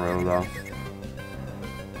 times in a row, though.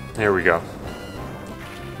 There we go.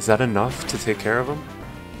 Is that enough to take care of him?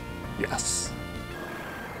 Yes.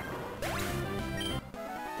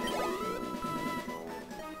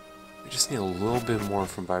 We just need a little bit more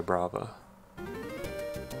from Vibrava.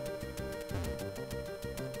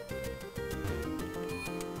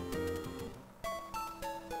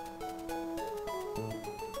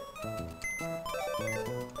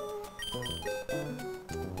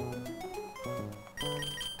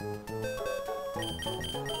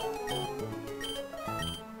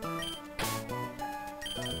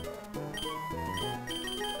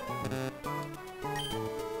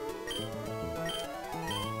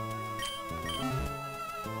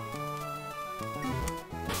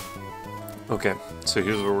 Okay, so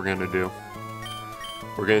here's what we're gonna do.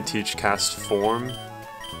 We're gonna teach Cast Form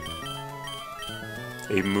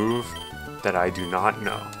a move that I do not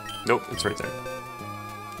know. Nope, it's right there.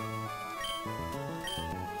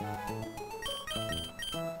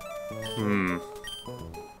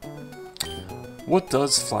 What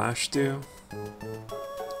does Flash do?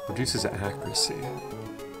 Reduces accuracy.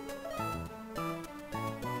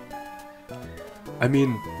 I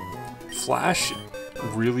mean, Flash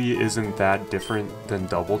really isn't that different than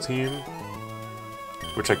Double Team,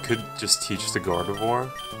 which I could just teach the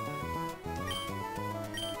Gardevoir,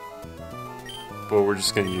 but we're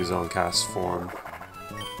just gonna use it on Cast Form.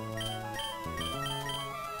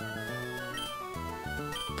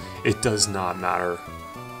 It does not matter.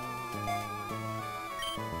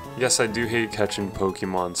 Yes, I do hate catching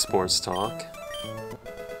Pokemon Sports Talk.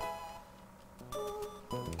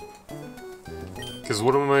 Because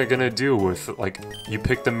what am I gonna do with, like, you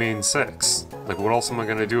pick the main 6. Like, what else am I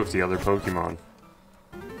gonna do with the other Pokemon?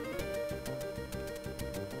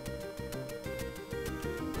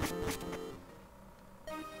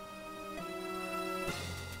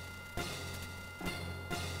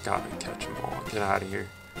 Gotta catch them all. Get out of here.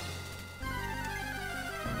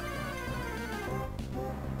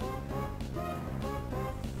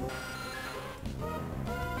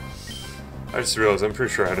 I just realized I'm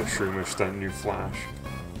pretty sure I had a Shroomish that new Flash.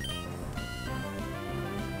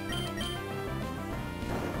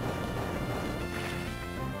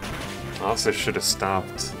 I also should have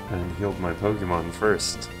stopped and healed my Pokemon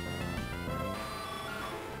first.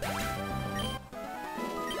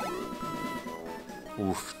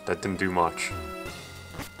 Oof, that didn't do much.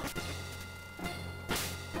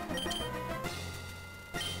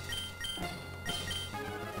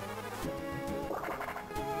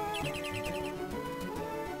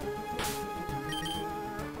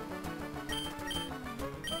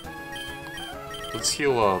 Let's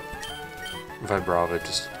heal up Vibrava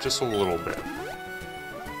just a little bit.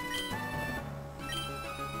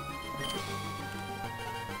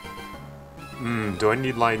 Do I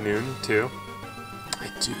need Light Noon too?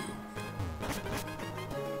 I do.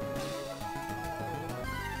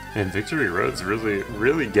 And Victory Road's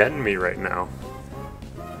really getting me right now.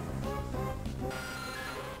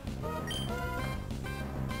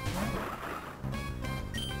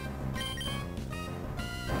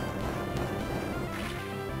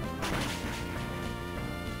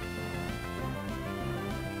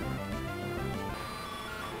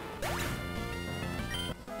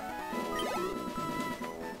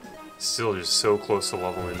 Still just so close to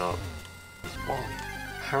leveling up.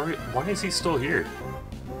 Wally, why is he still here?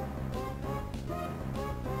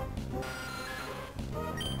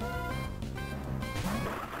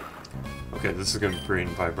 Okay, this is gonna bring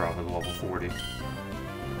Vibrava to level 40.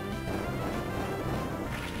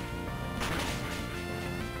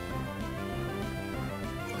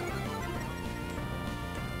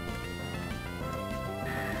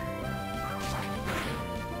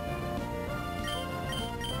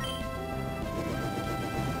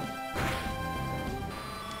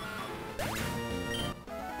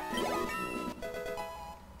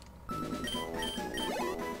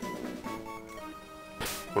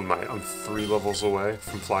 What am I? I'm 3 levels away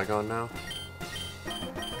from Flygon now.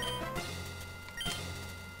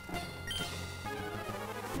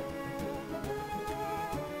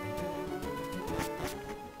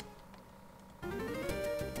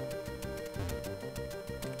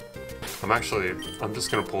 I'm just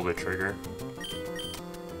gonna pull the trigger.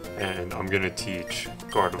 And I'm gonna teach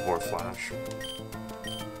Gardevoir Flash.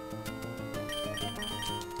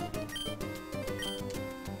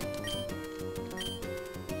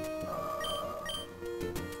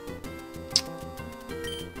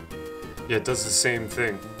 Yeah, it does the same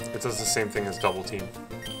thing. It does the same thing as Double Team.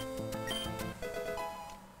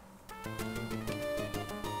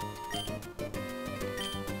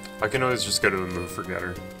 I can always just go to the move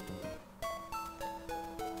forgetter.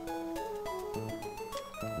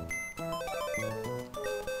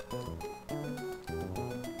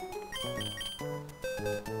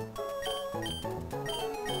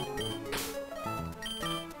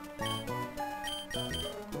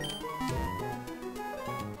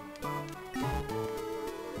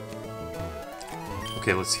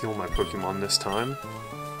 Okay, let's heal my Pokemon this time.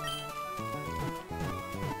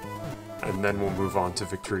 And then we'll move on to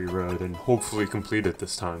Victory Road and hopefully complete it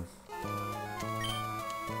this time.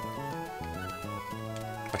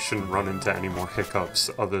 I shouldn't run into any more hiccups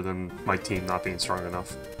other than my team not being strong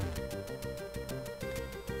enough.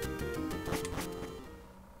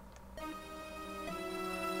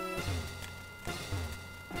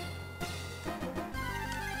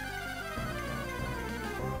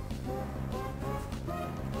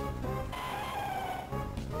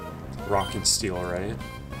 Rock and Steel, right?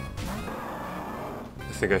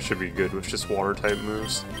 I think I should be good with just water type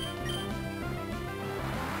moves.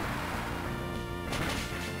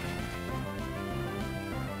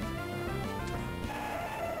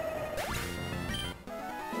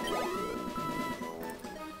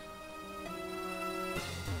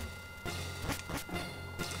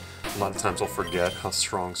 A lot of times I'll forget how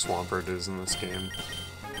strong Swampert is in this game.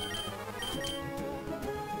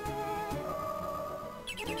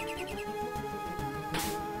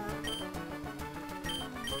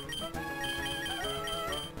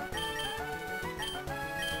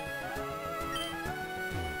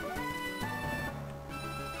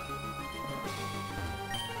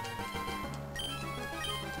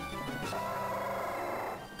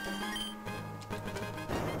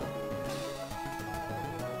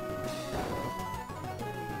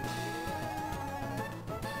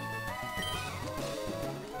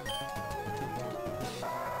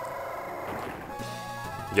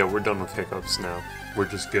 Yeah, we're done with hiccups now. We're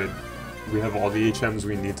just good. We have all the HMs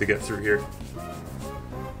we need to get through here.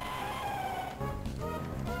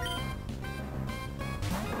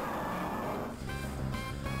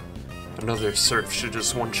 Another Surf should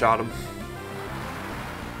just one-shot him.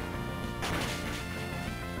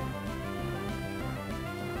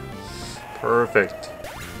 Perfect.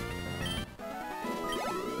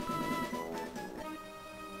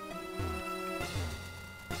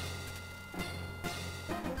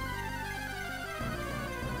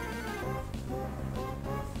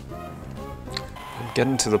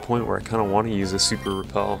 Getting to the point where I kind of want to use a Super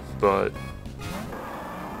Repel, but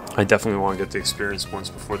I definitely want to get the experience points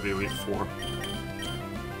before the Elite Four.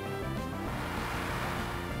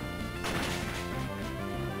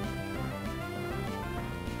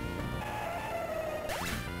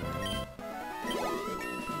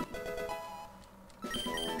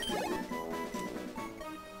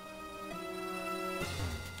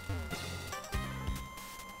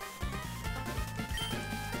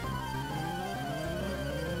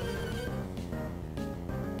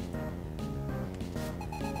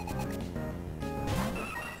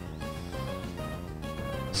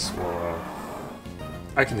 Swallow.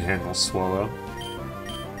 I can handle Swallow.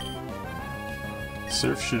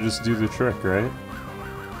 Surf should just do the trick, right?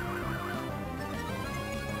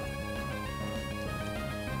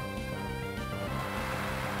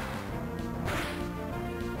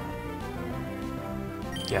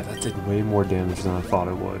 Yeah, that did way more damage than I thought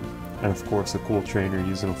it would. And of course, a cool trainer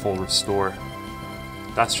using a full restore.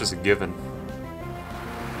 That's just a given.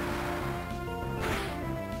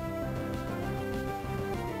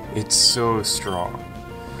 It's so strong.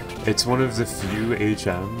 It's one of the few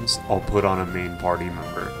HMs I'll put on a main party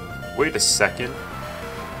member. Wait a second.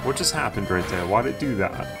 What just happened right there? Why'd it do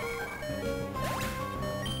that?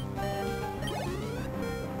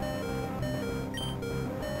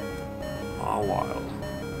 Oh, wild.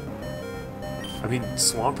 I mean,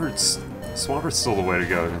 Swampert's still the way to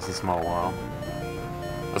go against this Mawile.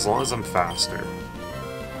 As long as I'm faster.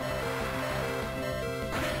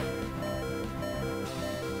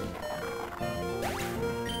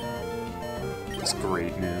 That's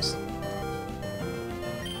great news.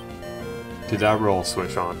 Kadabra will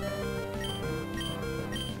switch on.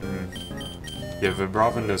 Yeah,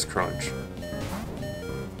 Vibrava knows Crunch.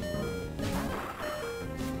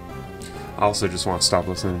 I also just want to stop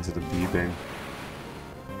listening to the beeping.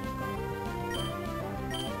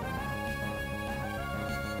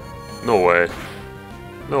 No way.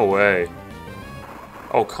 No way.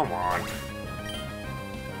 Oh, come on.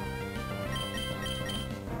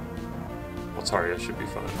 Well, Tarja should be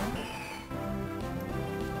fine.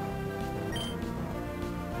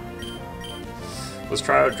 Let's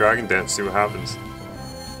try out Dragon Dance, see what happens.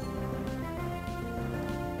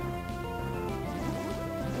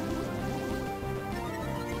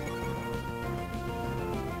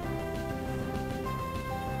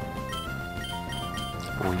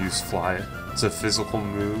 We'll use Fly. It's a physical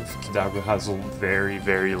move. Kadabra has a very,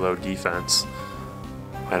 very low defense.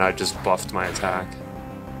 And I just buffed my attack.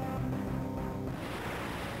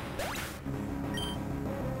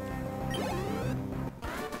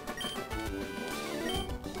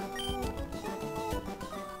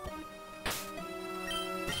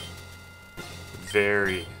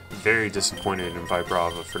 Very, very disappointed in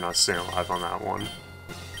Vibrava for not staying alive on that one.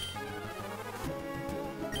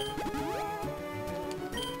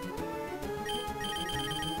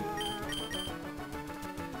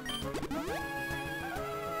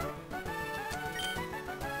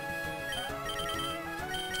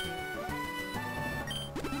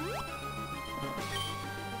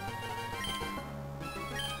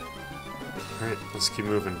 Alright, let's keep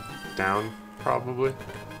moving. Down, probably.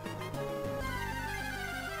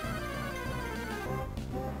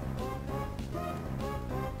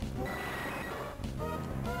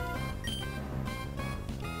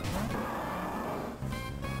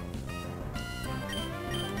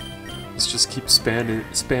 Let's just keep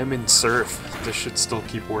spamming Surf. This should still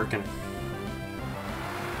keep working.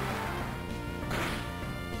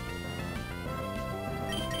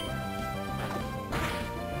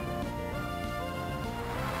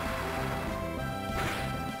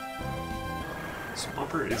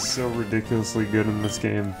 Swampert is so ridiculously good in this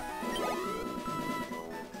game.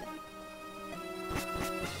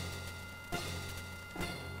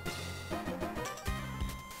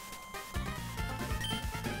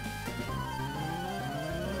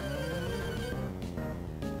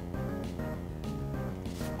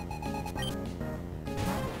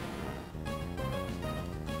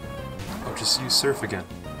 I'll just use Surf again.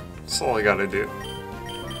 That's all I gotta do.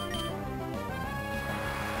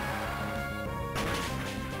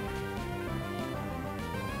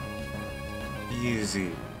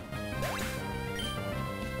 Easy.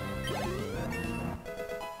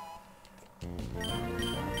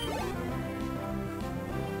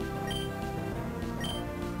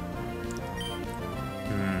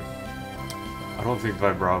 I don't think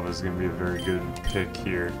Vibrava is going to be a very good pick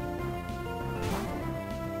here.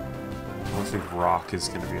 I don't think Rock is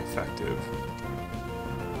going to be effective.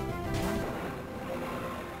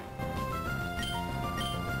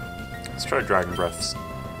 Let's try Dragon Breaths.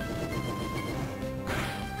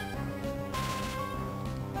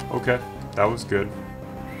 Okay, that was good.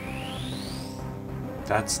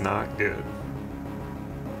 That's not good.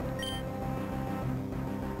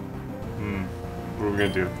 What are we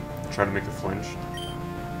gonna do? Try to make a flinch?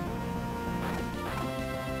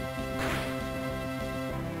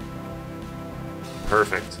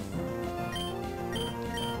 Perfect.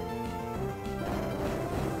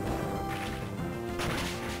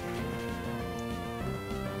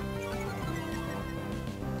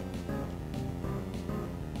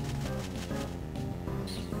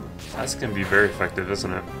 That's gonna be very effective,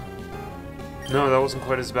 isn't it? No, that wasn't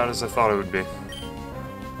quite as bad as I thought it would be.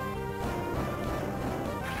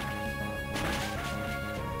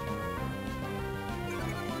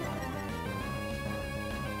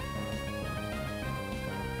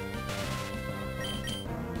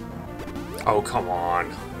 Oh, come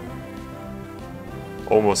on.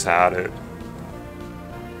 Almost had it.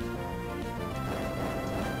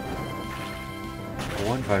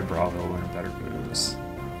 One Vibrava and better moves.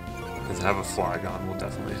 And to have a Flygon will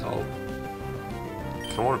definitely help.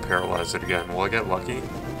 I don't want to paralyze it again. Will I get lucky?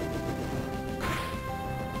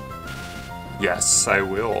 Yes, I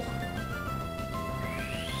will.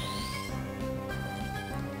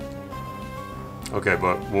 Okay,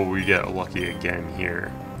 but will we get lucky again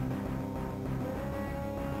here?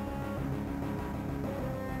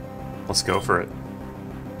 Let's go for it.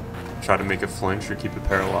 Try to make it flinch or keep it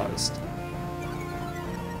paralyzed.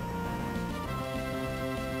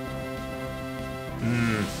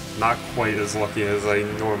 Not quite as lucky as I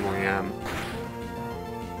normally am.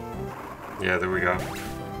 Yeah, there we go.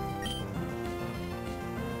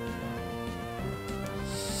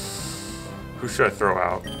 Who should I throw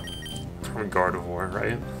out? Probably Gardevoir,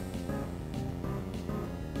 right?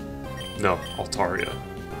 No, Altaria.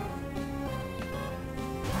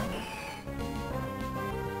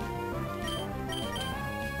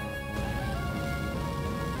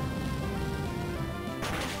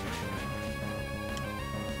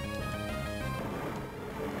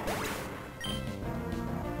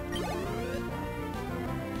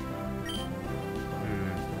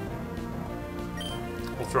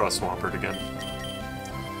 We'll throw a Swampert again.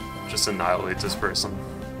 Just annihilate this person.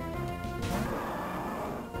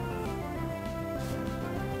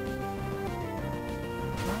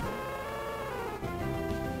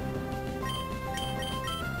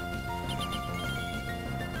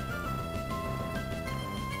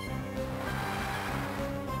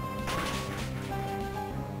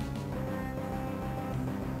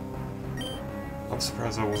 I'm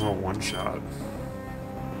surprised that wasn't a one-shot.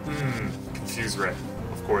 Confused Ray,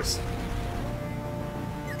 of course.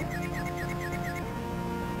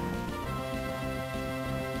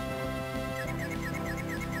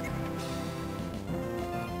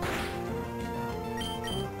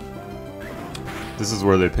 This is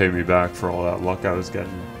where they pay me back for all that luck I was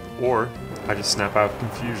getting. Or, I just snap out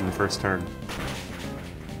Confusion first turn.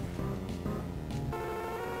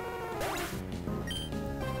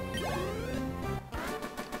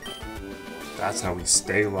 That's how we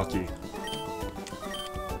stay lucky.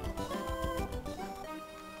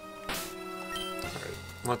 Alright,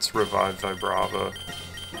 let's revive Vibrava.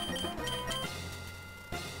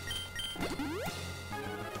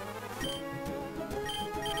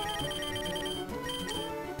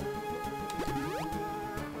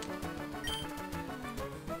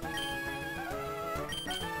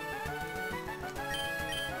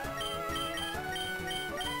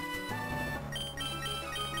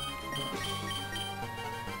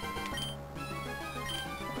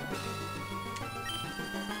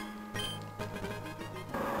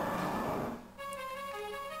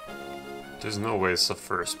 There's no way it's the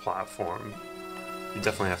first platform. You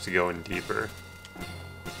definitely have to go in deeper.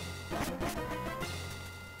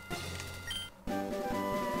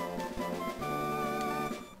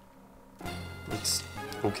 It's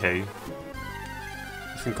okay.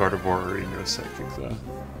 I think Gardevoir already knows Psychic though.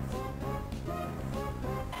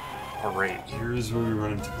 Alright, here's where we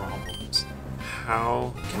run into problems.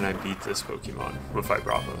 How can I beat this Pokemon with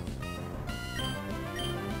Vibrava?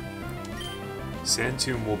 Sand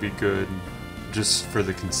Tomb will be good just for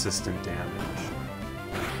the consistent damage.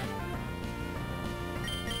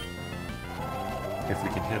 If we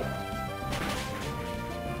can hit it.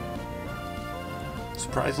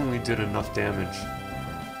 Surprisingly did enough damage.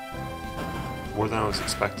 More than I was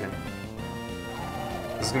expecting.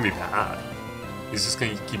 This is gonna be bad. He's just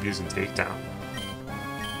gonna keep using Takedown.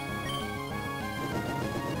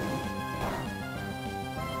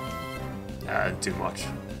 Yeah, didn't do much.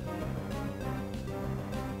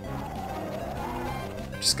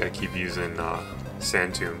 Just gotta keep using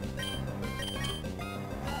Sand Tomb.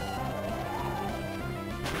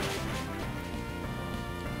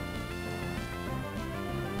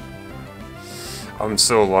 I'm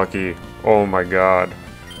so lucky. Oh my god.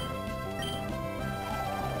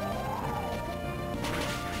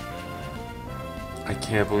 I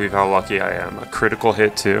can't believe how lucky I am. A critical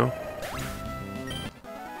hit too.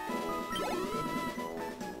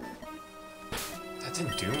 That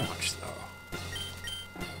didn't do much though.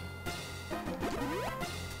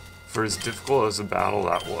 For as difficult as a battle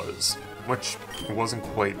that was, which wasn't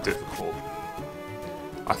quite difficult,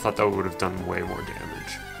 I thought that would have done way more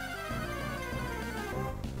damage.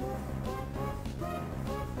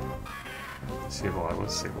 Sableye,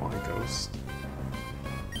 let's Sableye Ghost.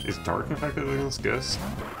 Is Dark effective against Ghost?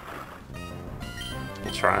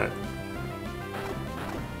 We'll try it.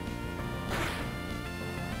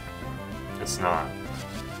 It's not.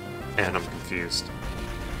 And I'm confused.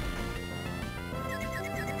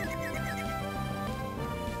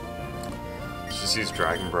 Let's just use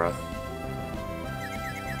Dragon Breath.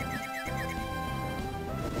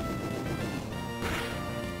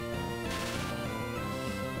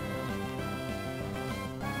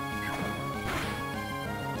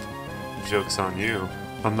 Joke's on you.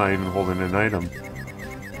 I'm not even holding an item.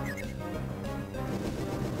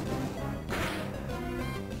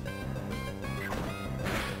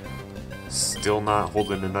 Still not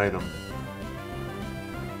holding an item.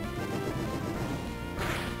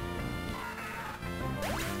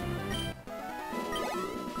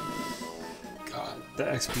 God, the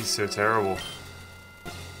XP's so terrible.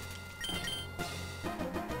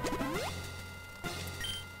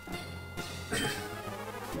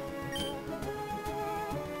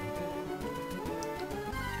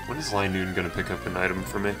 When Is Linoon gonna pick up an item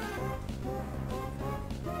for me?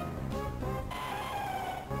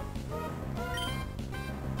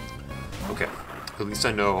 Okay, at least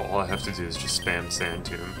I know all I have to do is just spam Sand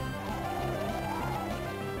Tomb.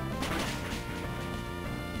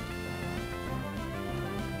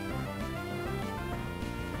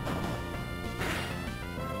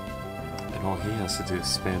 And all he has to do is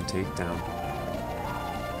spam Takedown.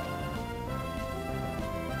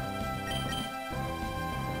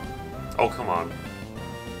 Oh, come on.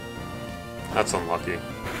 That's unlucky.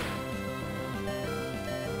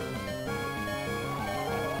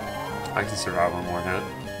 I can survive one more hit.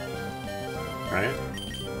 Right?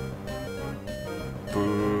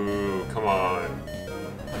 Boo, come on.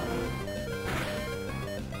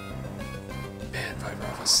 Man,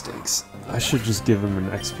 Vibrava stinks. I should just give him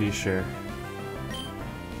an XP share.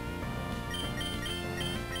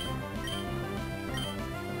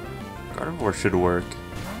 Gardevoir should work.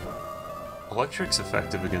 Electric's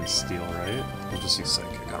effective against Steel, right? We'll just use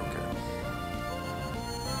Psychic, I don't care.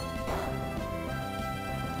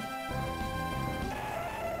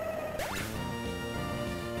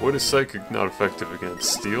 What is Psychic not effective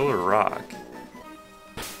against? Steel or Rock?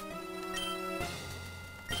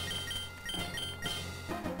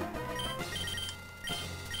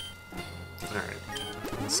 Alright,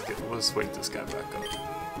 let's wake this guy back up.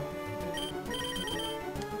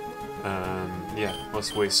 Yeah,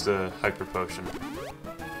 let's waste a Hyper Potion.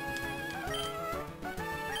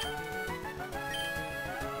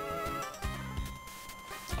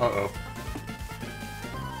 Uh-oh.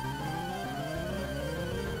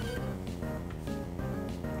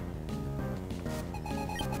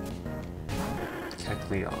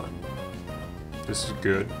 Kecleon. This is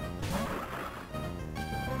good.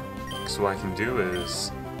 So what I can do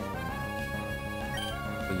is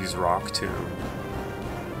I'll use Rock Tomb.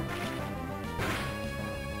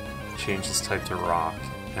 Change this type to Rock,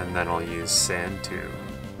 and then I'll use Sand Tomb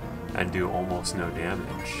and do almost no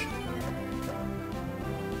damage.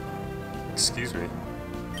 Excuse me.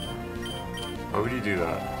 Why would you do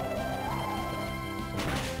that?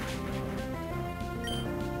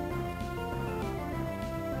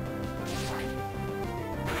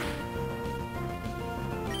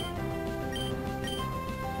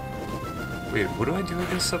 Wait, what do I do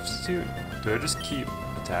against Substitute? Do I just keep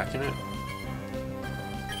attacking it?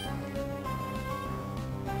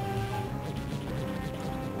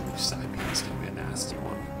 Side beam's gonna be a nasty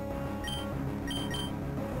one.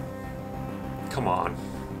 Come on.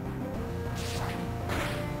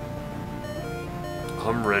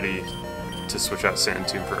 I'm ready to switch out Sand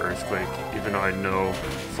Tomb for Earthquake, even though I know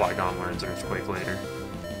Flygon learns Earthquake later.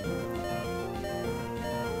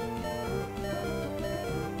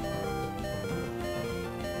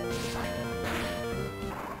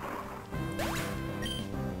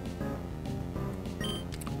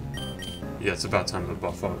 Yeah, it's about time to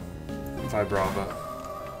buff up Vibrava.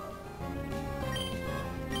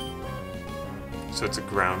 So it's a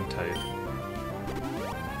ground type.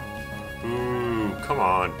 Ooh, come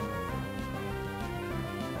on.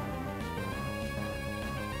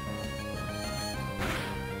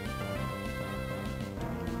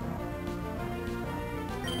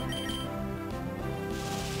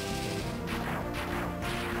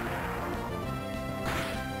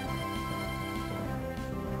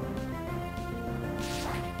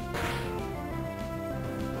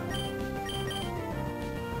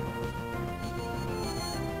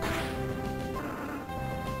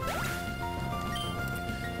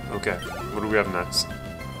 Okay, what do we have next?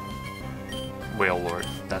 Whale Lord,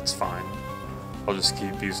 that's fine. I'll just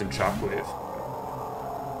keep using Shockwave.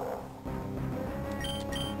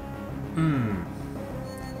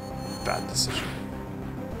 Bad decision.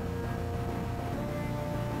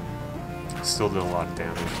 Still did a lot of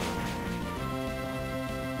damage.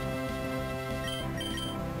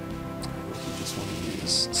 You just want to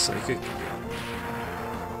use Psychic.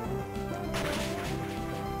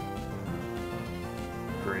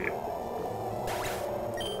 Great.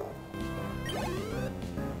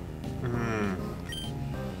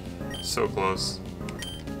 So close.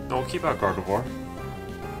 No, we'll keep out Gardevoir.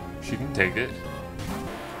 She can take it.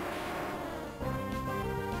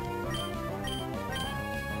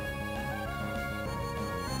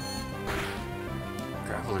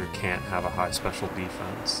 Graveler can't have a high special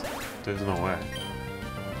defense. There's no way.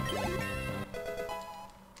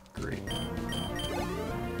 Great.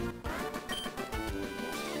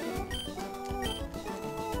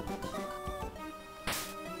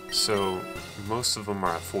 So, most of them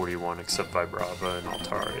are at 41 except Vibrava and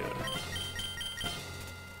Altaria.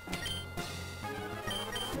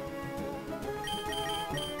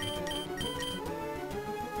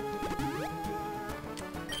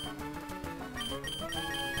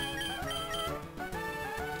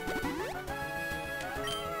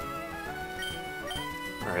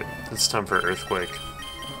 Alright, it's time for Earthquake.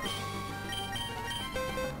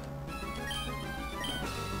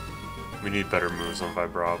 We need better moves on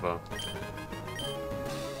Vibrava.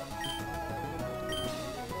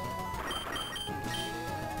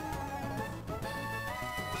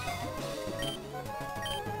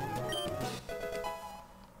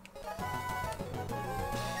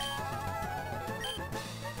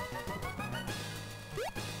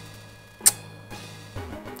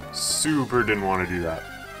 Super didn't want to do that.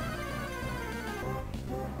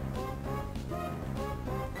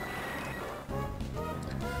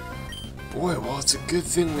 Boy, well, it's a good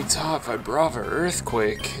thing we taught Vibrava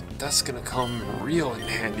Earthquake. That's gonna come real in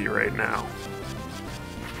handy right now.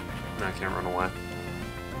 I can't run away.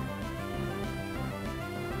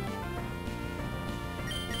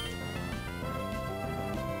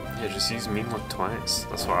 Yeah, just use Mean Look twice.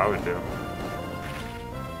 That's what I would do.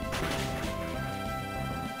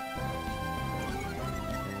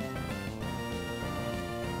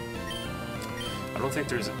 I don't think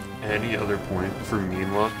there's any other point for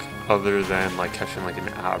Mean Look other than like catching like an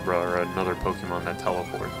Abra or another Pokemon that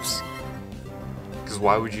teleports. Because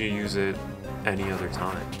why would you use it any other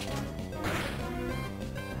time?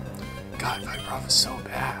 God, Vibrava's so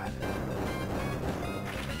bad.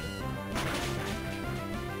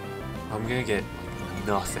 I'm gonna get like,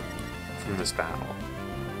 nothing from this battle.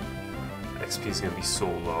 XP is gonna be so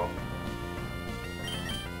low.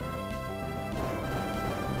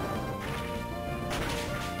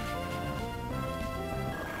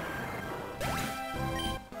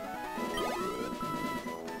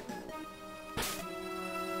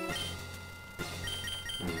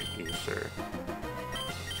 Ether.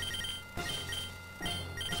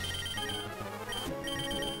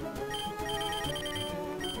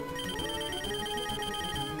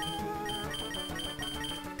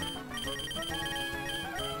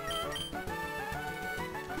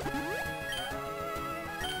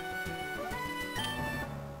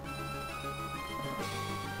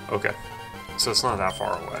 Okay, so it's not that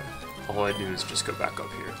far away. All I do is just go back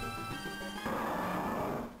up here.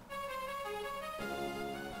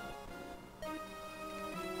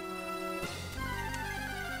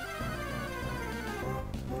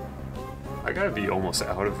 I gotta be almost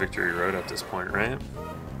out of Victory Road at this point, right?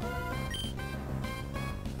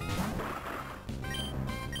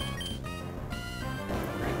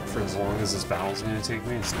 For as long as this battle's gonna take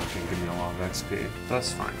me, it's not gonna give me a lot of XP.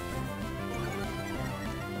 That's fine.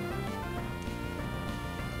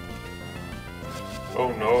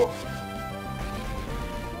 Oh no.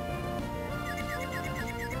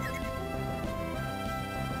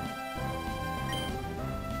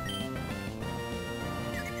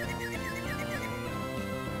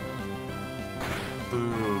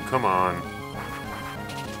 Ooh, come on.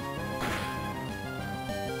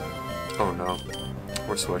 Oh no.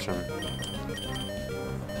 We're switching.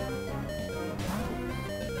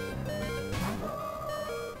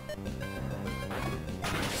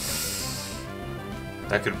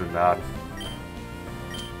 That could have been bad.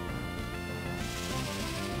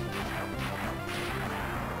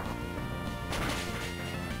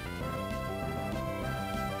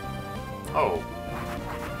 Oh.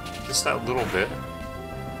 Just that little bit.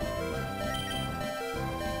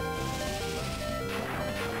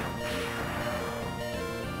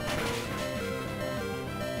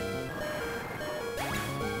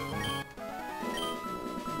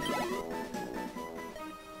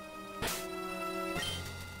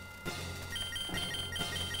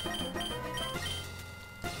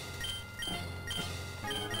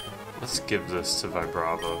 Let's give this to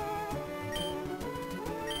Vibrava.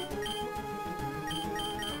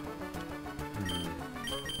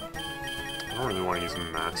 I don't really want to use a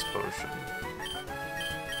Max Potion.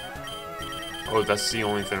 Oh, that's the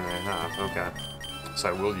only thing I have. Okay. So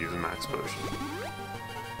I will use a Max Potion.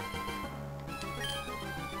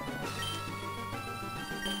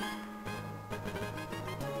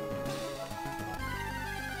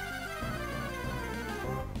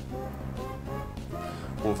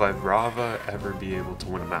 Will Vibrava ever be able to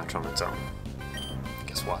win a match on its own? I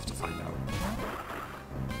guess we'll have to find out.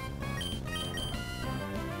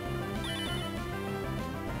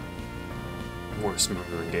 Worst move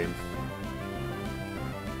in the game.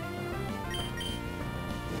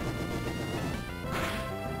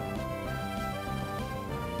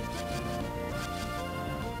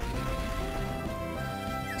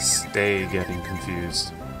 Stay getting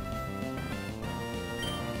confused.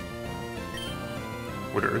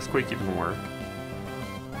 Would Earthquake even work?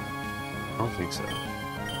 I don't think so.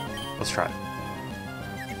 Let's try it.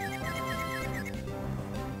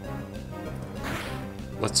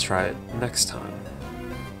 Let's try it next time.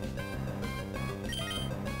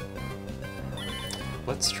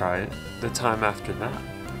 let's try it the time after that.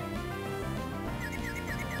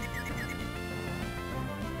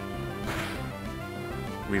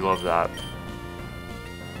 We love that.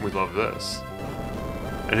 We love this.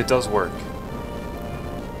 And it does work.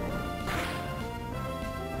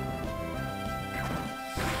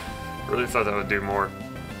 Really thought that would do more.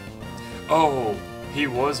 Oh, he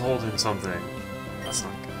was holding something. That's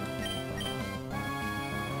not good.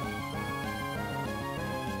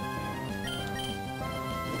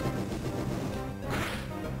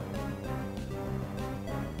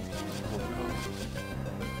 Oh no.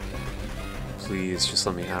 Please, just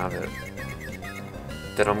let me have it.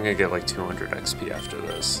 Then I'm gonna get like 200 XP after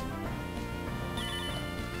this.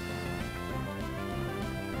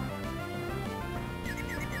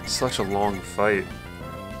 Such a long fight.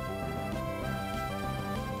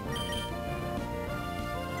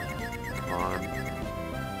 Come on.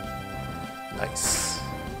 Nice.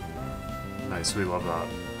 Nice, we love that.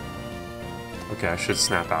 Okay, I should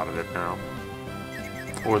snap out of it now.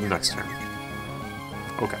 Or the next turn.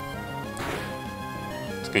 Okay.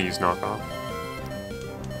 Just gonna use knockoff.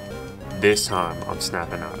 This time, I'm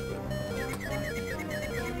snapping out of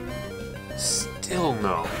it. Still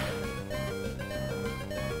no.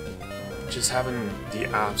 Just having the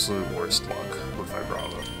absolute worst luck with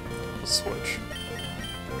Vibrava. Let's switch.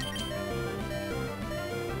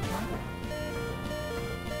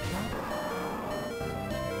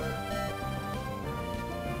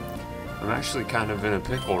 I'm actually kind of in a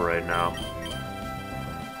pickle right now.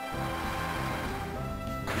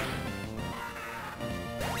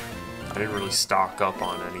 I didn't really stock up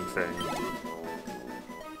on anything.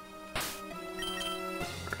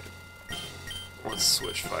 Let's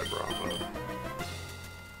switch Vibrava.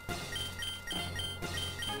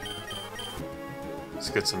 Let's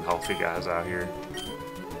get some healthy guys out here.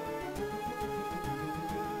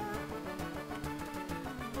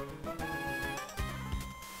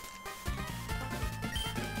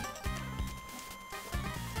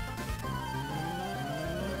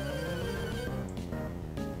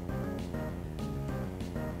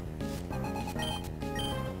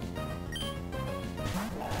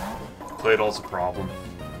 Claydol's a problem.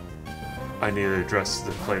 I need to address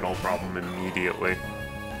the Claydol problem immediately.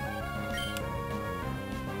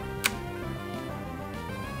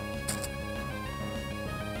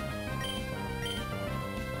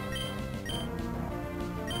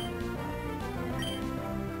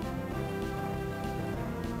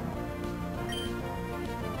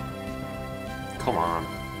 Come on.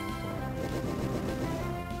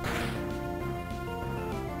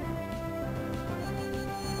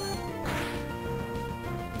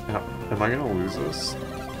 Am I gonna lose this?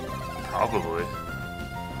 Probably.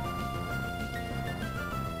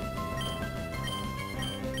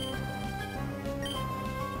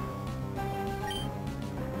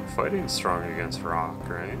 Fighting strong against rock,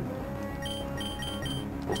 right?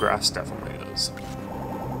 Well, grass definitely is.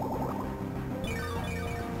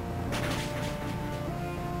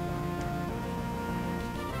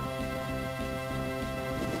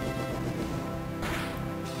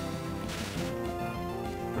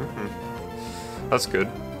 That's good.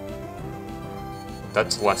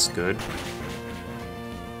 That's less good.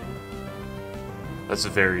 That's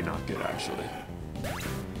very not good, actually.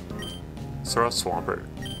 Throw out Swampert.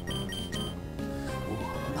 Ooh,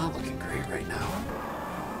 I'm not looking great right now.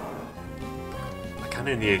 I kind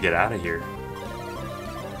of need to get out of here.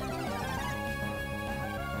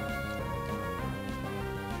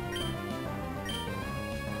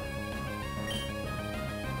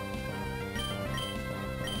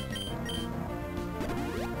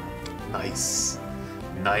 Nice.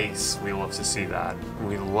 Nice. We love to see that.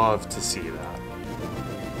 We love to see that.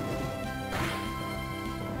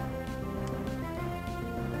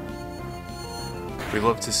 We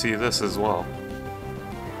love to see this as well.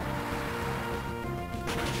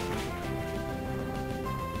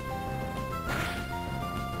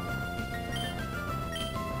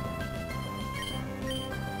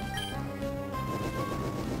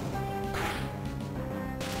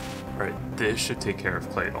 Alright, this should take care of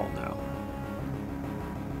Claydol now.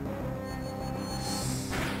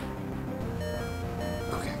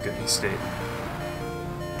 Okay, good, he stayed.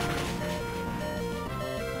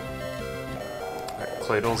 Alright,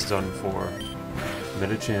 Claydol's done for.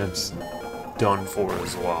 Medichamp's done for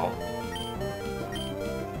as well.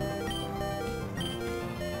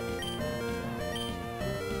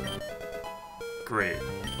 Great.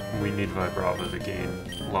 We need Vibrava to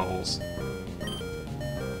gain levels.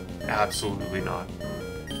 Absolutely not.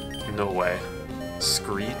 No way.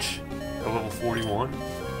 Screech at level 41?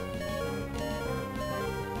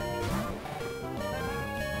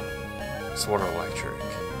 Ice, water, electric.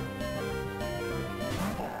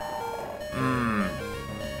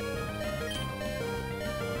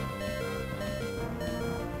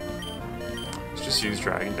 Let's just use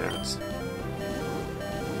Dragon Dance.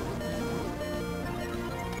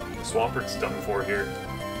 Swampert's done for here.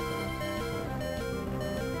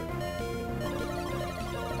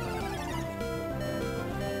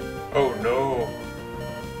 Oh no.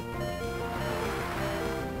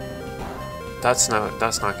 That's not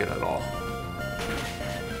good at all.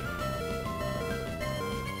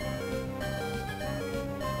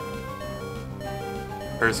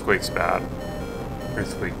 Earthquake's bad.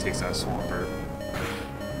 Earthquake takes out Swampert.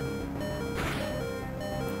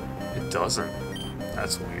 It doesn't.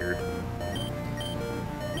 That's weird.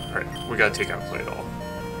 Alright, we gotta take out Claydol.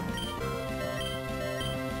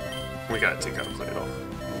 We gotta take out Claydol.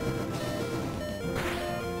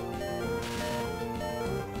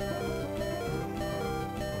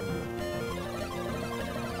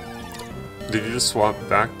 Did you just swap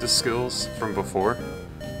back the skills from before?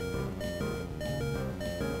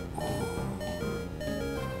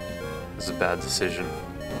 That's a bad decision.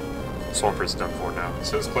 Swampert's done for now.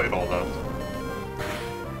 So it's Claydol though.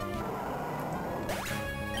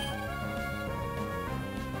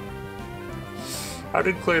 How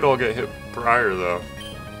did Claydol get hit prior though?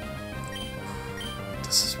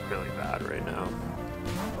 This is really bad right now.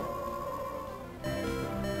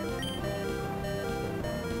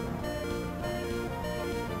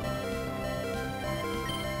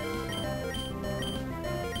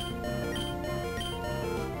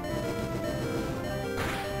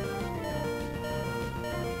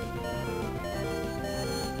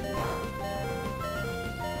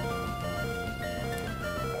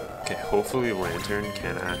 Okay, hopefully Lantern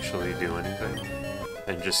can't actually do anything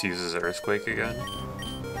and just uses Earthquake again.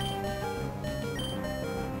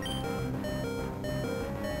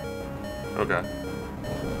 Okay.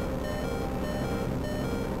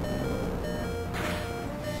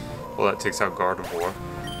 Well, that takes out Gardevoir.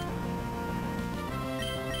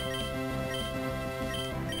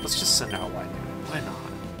 Let's just send out Lightning. Why not?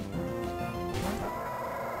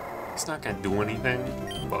 It's not gonna do anything,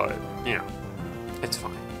 but, you know, it's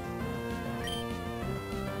fine.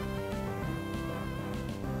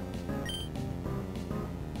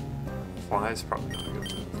 Fly is probably not a good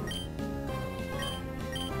move.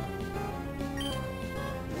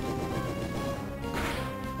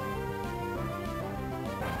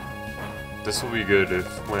 This will be good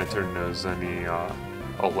if Lantern knows any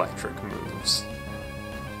electric moves.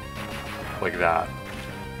 Like that.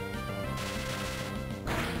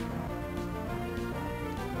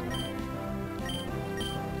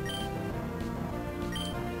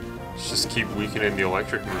 Let's just keep weakening the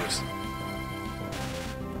electric moves.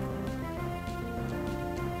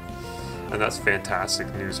 And that's fantastic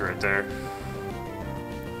news right there.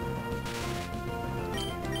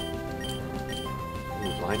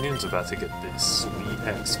 Ooh, Linoon's about to get this sweet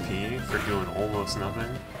XP for doing almost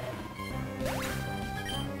nothing.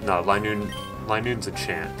 No, Linoon's a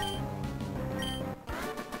champ.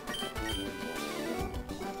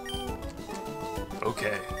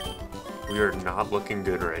 Okay. We are not looking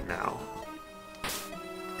good right now.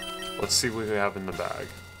 Let's see what we have in the bag.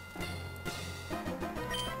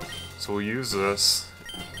 So we'll use this,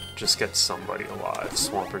 just get somebody alive.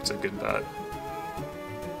 Swampert's a good bet.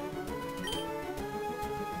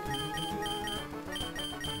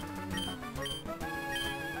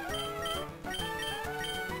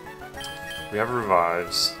 We have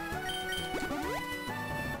revives.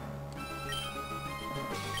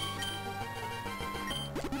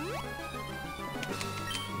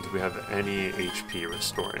 Do we have any HP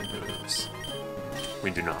restoring moves? We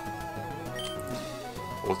do not.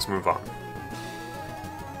 Let's move on.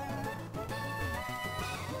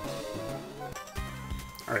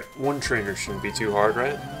 Alright, one trainer shouldn't be too hard,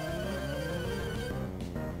 right?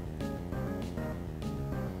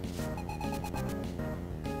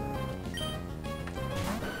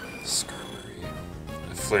 Skirmery.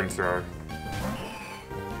 A flamethrower.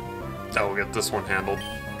 That will get this one handled.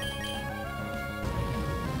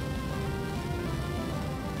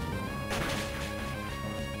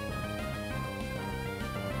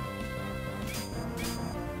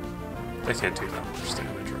 I can't do that much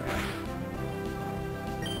damage, right?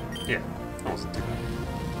 Yeah, that wasn't too bad.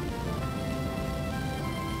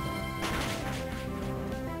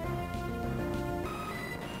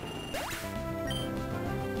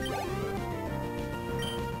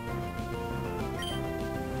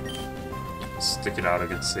 Stick it out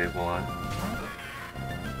against Sableye.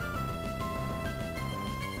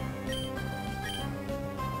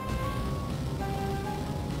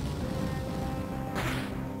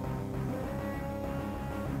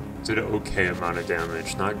 Did an okay amount of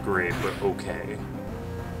damage. Not great, but okay.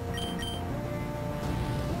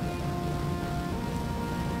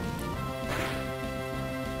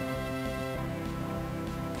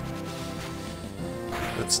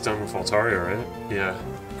 That's done with Altaria, right? Yeah.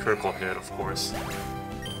 Critical hit, of course.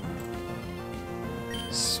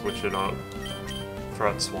 Switch it up.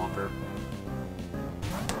 Threat Swampert.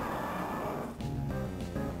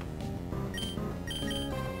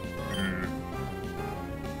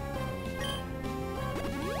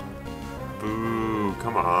 Boo,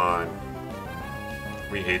 come on.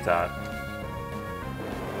 We hate that.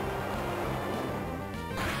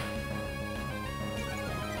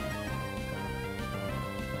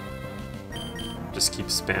 Just keep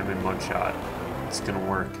spamming Mudshot. It's gonna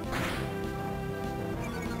work.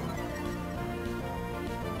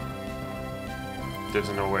 There's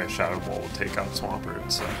no way a Shadow Ball will take out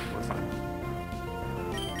Swampert, so we're fine.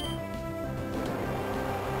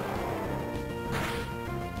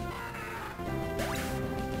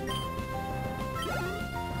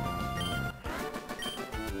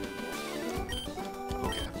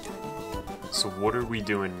 Okay. So what are we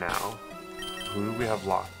doing now? Who do we have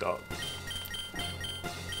locked up?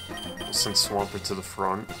 We'll send Swampert to the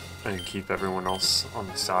front and keep everyone else on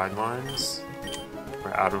the sidelines.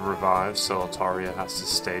 We're out of revive, so Altaria has to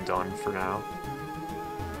stay done for now.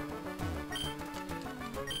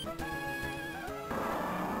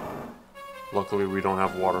 Luckily, we don't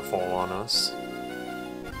have Waterfall on us.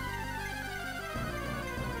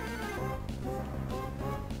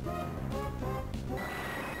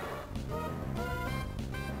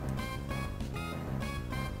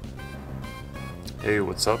 Hey,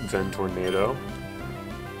 what's up, Ven Tornado?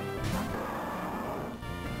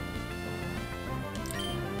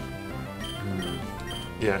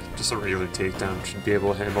 Yeah, just a regular takedown should be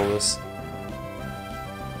able to handle this.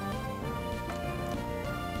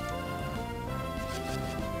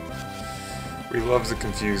 We love the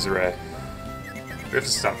Confuse Ray. We have to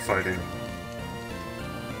stop fighting.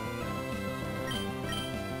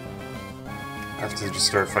 I have to just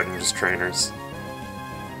start fighting just trainers.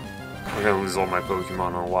 I'm gonna lose all my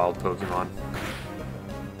Pokemon on wild Pokemon.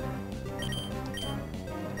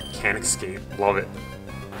 Can't escape. Love it.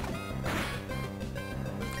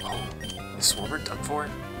 Oh, is Swampert done for?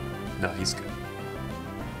 No, he's good.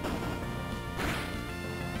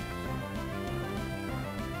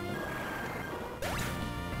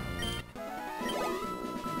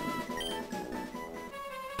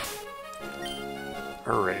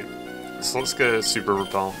 Alright, so let's get a Super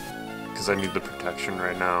Repel, because I need the protection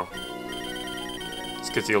right now. Let's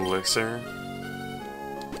get the Elixir.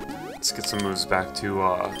 Let's get some moves back to,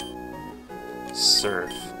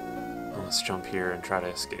 Surf. And let's jump here and try to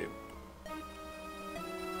escape.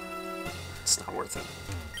 It's not worth it.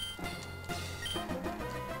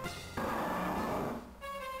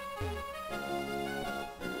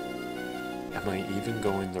 Am I even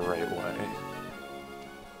going the right way?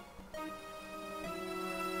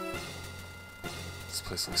 This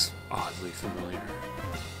place looks oddly familiar.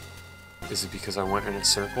 Is it because I went in a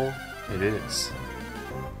circle? It is.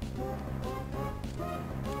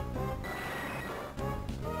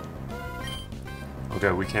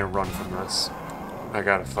 Okay, we can't run from this. I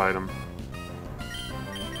gotta fight him.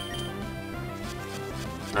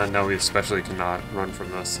 And no, we especially cannot run from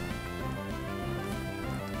this.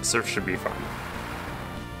 Surf should be fine.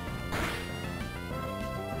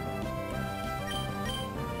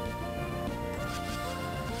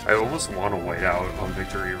 I almost want to white out on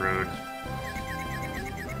Victory Road.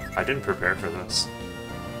 I didn't prepare for this.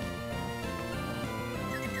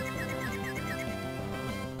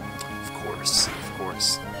 Of course, of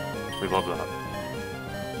course. We love that.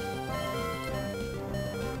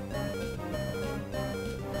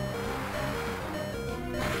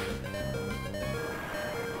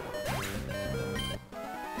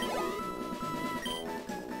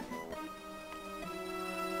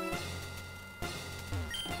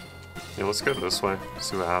 Yeah, let's go this way,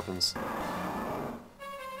 see what happens.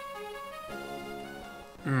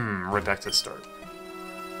 Right back to the start.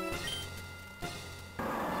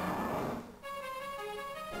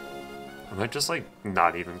 Am I just, like,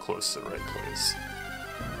 not even close to the right place?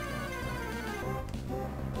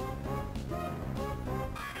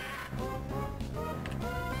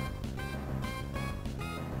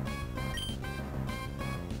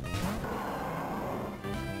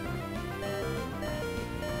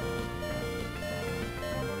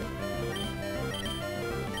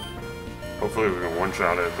 Hopefully we can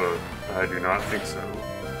one-shot it, but I do not think so.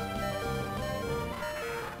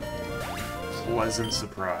 Pleasant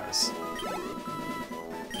surprise.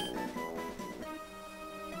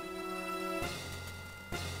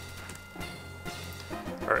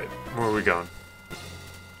 are we going?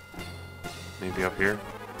 Maybe up here?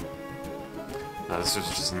 No, this is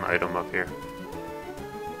just an item up here.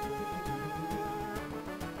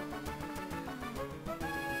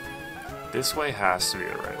 This way has to be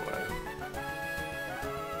the right way.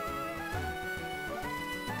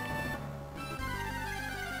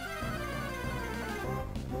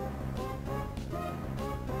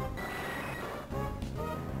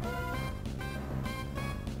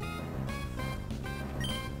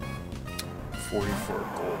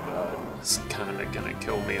 $44 gold bed. It's kind of gonna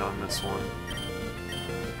kill me on this one.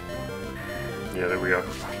 Yeah, there we go.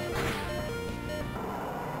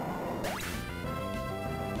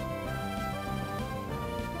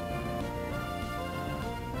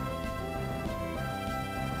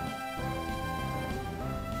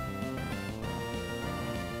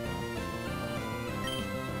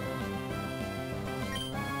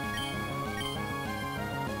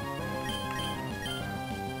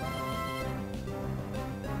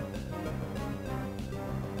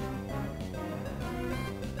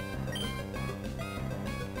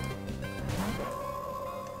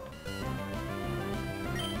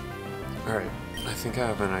 Alright, I think I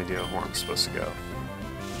have an idea of where I'm supposed to go.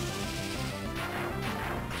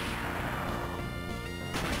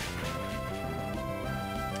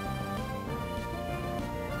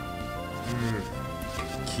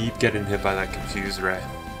 Keep getting hit by that confused ray.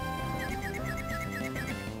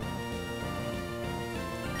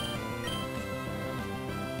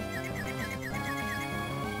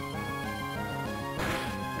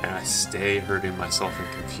 And I stay hurting myself in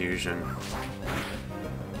confusion.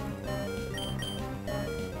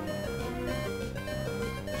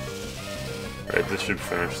 Right, this should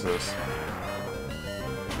finish this.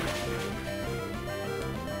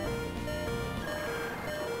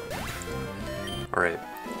 Alright,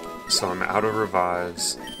 so I'm out of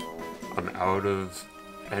revives. I'm out of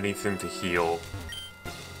anything to heal.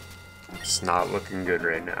 It's not looking good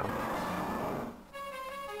right now.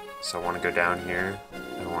 So I want to go down here,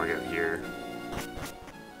 and I want to go here.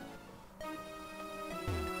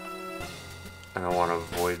 And I want to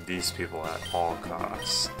avoid these people at all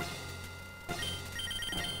costs.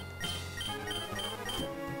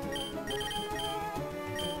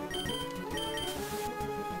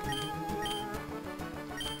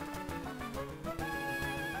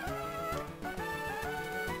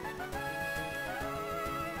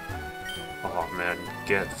 Oh man,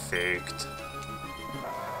 get faked.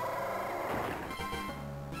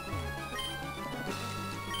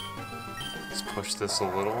 Let's push this a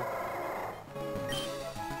little.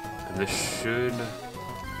 And this should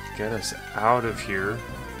get us out of here.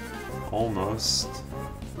 Almost.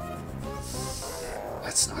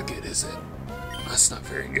 That's not good, is it? That's not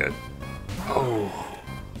very good. Oh,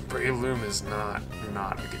 Breloom is not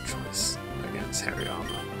a good choice against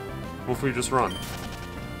Hariyama. What if we just run?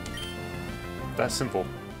 That's simple.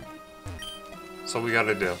 That's all we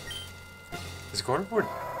gotta do. Is Gardevoir?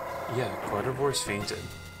 Yeah, Gardevoir's fainted.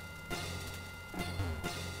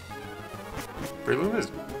 Breloom is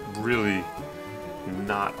really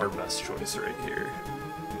not our best choice right here.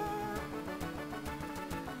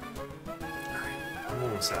 Alright, I'm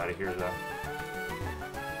almost out of here though.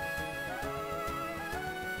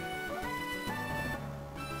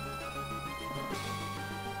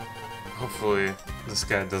 Hopefully, this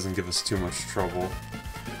guy doesn't give us too much trouble.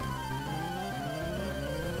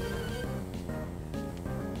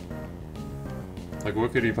 Like,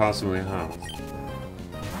 what could he possibly have?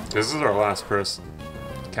 This is our last person.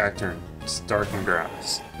 Cacturn, Dark and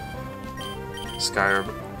Grass. Sky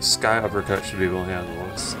Uppercut should be able to handle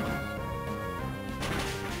this.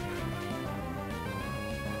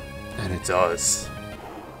 And it does.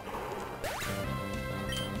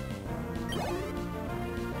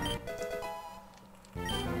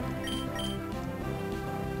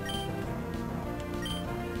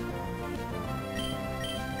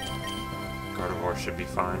 Gardevoir should be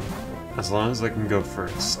fine. As long as I can go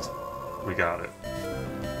first, we got it.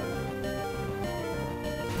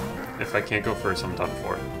 If I can't go first, I'm done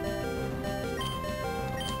for.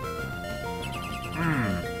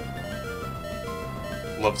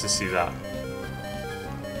 Love to see that.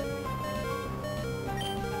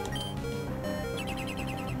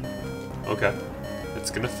 Okay.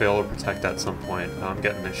 It's gonna fail to protect at some point. Now I'm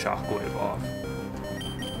getting the shockwave off.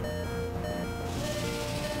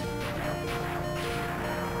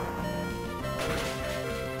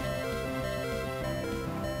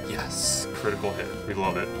 Yes, critical hit. We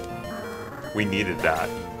love it. We needed that.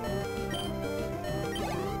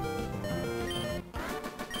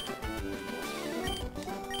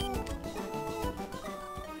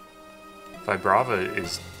 Vibrava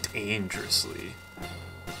is dangerously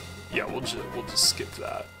Yeah, we'll just skip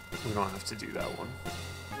that. We don't have to do that one.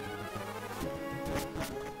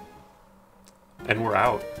 And we're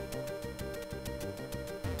out.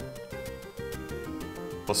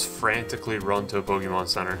 Let's frantically run to a Pokemon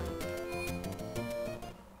Center.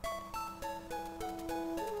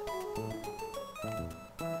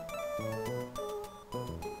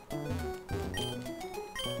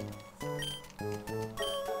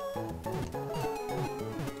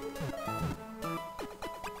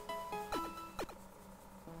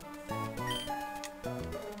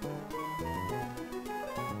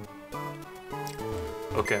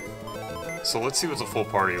 Okay, so let's see what the full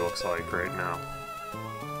party looks like right now.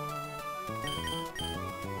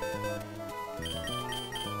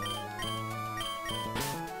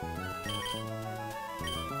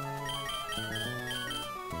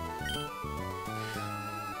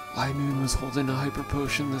 Lightning was holding a hyper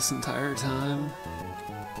potion this entire time.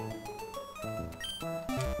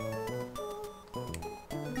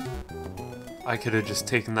 I could have just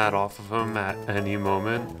taken that off of him at any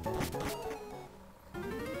moment.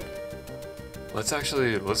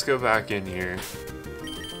 Let's go back in here.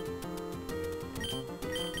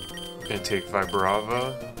 And take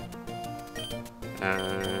Vibrava.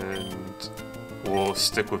 And we'll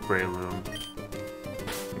stick with Breloom.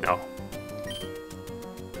 No.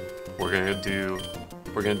 We're gonna do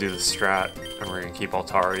the strat, and we're gonna keep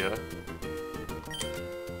Altaria.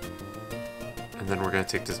 And then we're gonna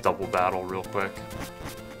take this double battle real quick.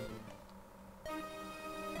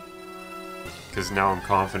 Because now I'm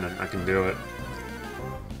confident I can do it.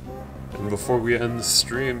 And before we end the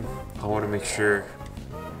stream, I want to make sure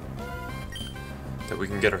that we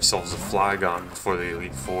can get ourselves a Flygon before the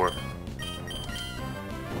Elite Four.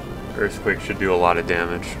 Earthquake should do a lot of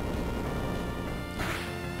damage.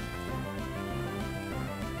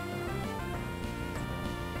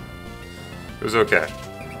 It was okay.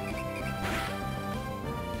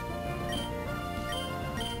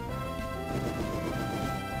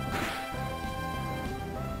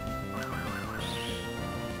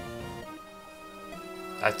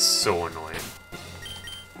 That's so annoying.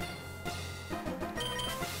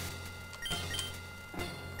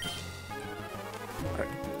 Alright,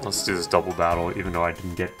 let's do this double battle, even though I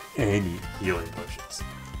didn't get any healing potions.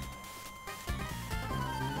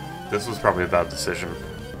 This was probably a bad decision.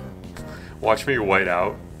 Watch me white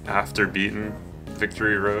out after beating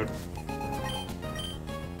Victory Road.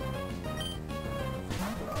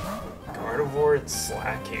 Gardevoir, it's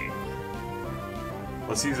slacking.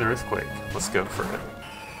 Let's use an Earthquake. Let's go for it.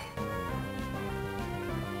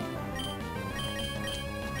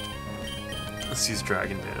 Let's use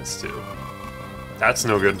Dragon Dance too. That's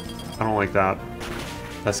no good. I don't like that.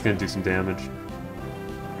 That's gonna do some damage.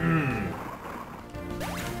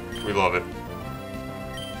 We love it.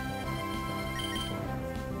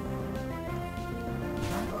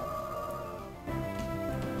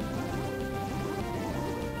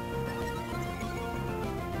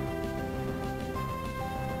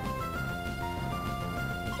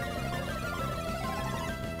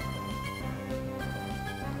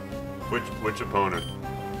 Which opponent?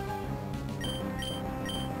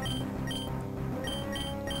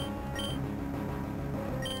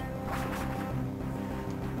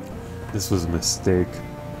 This was a mistake.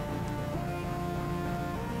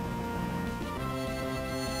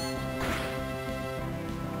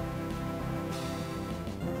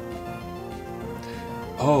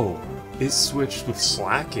 Oh, it switched with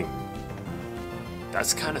slacking.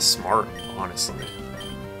 That's kind of smart, honestly.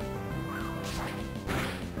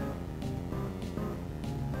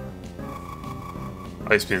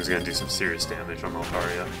 Ice Beam's gonna do some serious damage on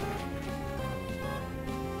Altaria.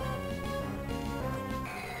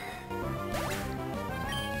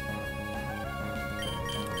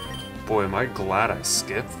 Boy, am I glad I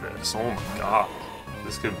skipped this. Oh my god.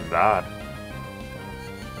 This could be bad.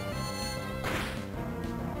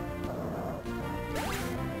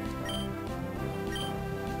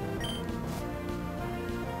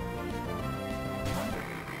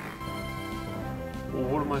 Well,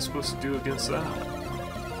 what am I supposed to do against that?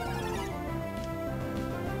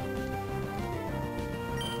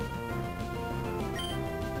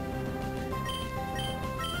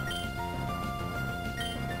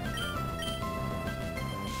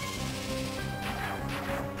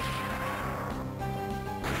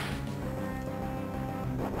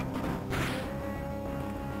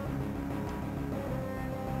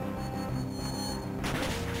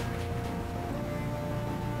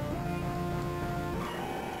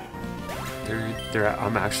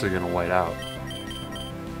 I'm actually gonna white out.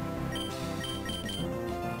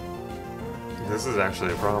 This is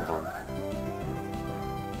actually a problem.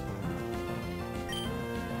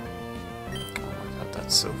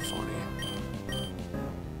 That's so funny.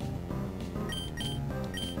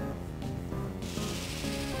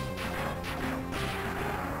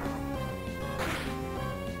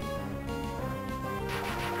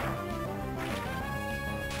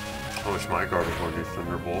 I wish my Gardevoir knew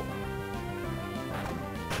Thunderbolt.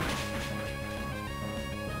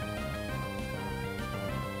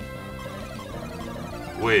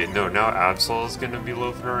 Wait, no, now Absol is gonna be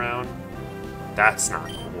loafing around? That's not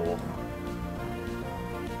cool.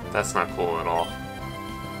 That's not cool at all.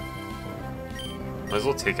 Might as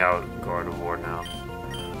well take out Gardevoir now.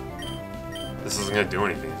 This isn't gonna do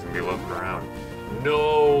anything, he's gonna be loafing around.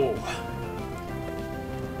 No!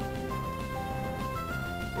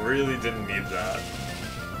 Really didn't need that.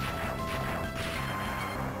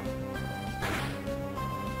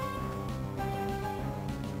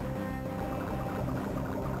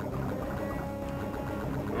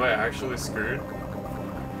 Am I actually screwed?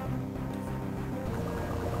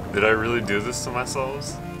 Did I really do this to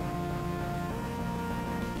myself?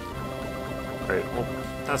 Right, well,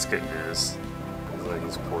 that's good news. It's like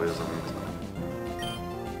he's poisoned.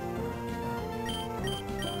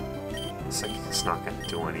 It's like it's not gonna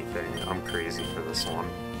do anything. I'm crazy for this one.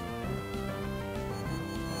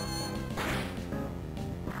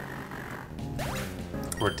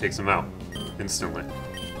 Or it takes him out instantly.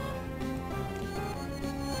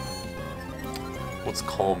 What's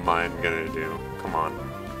Calm Mind gonna do? Come on.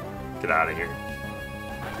 Get out of here.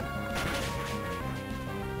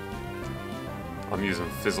 I'm using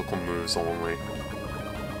physical moves only.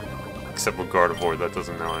 Except with Gardevoir, that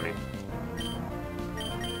doesn't know any.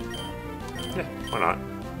 Yeah, why not?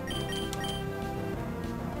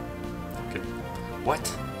 Good. What?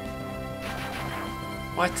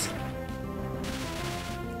 What?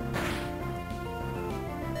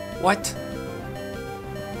 What?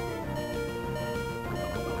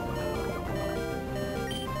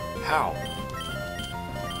 How?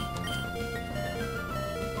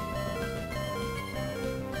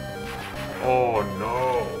 Oh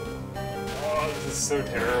no! Oh, this is so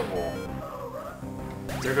terrible.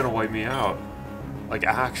 They're gonna wipe me out. Like,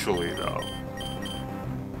 actually, though.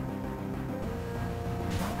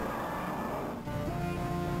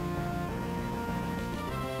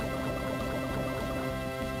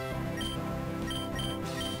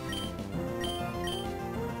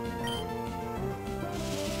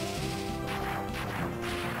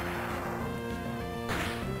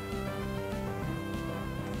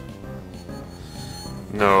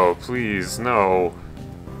 No, please, no.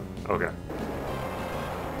 Okay.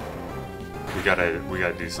 We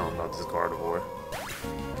gotta do something about this Gardevoir.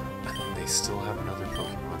 They still have another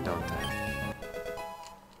Pokemon, don't they?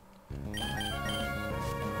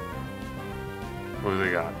 What do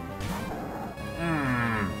they got?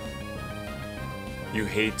 You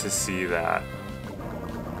hate to see that.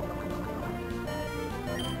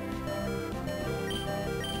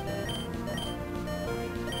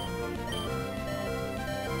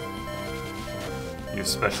 You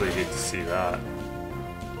especially hate to see that.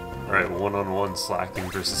 Alright, one-on-one Slacking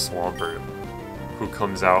versus Swampert. Who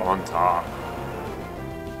comes out on top?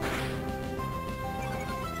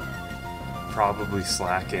 Probably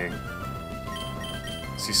Slacking.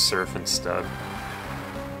 See Surf instead.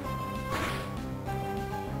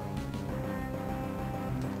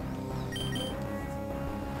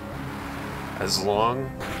 As long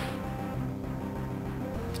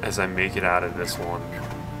as I make it out of this one.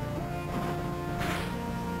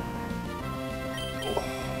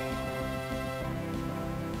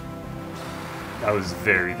 That was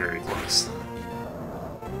very, very close.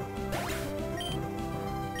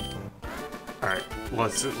 Alright,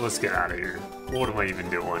 let's get out of here. What am I even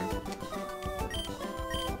doing?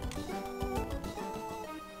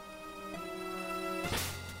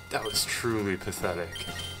 That was truly pathetic.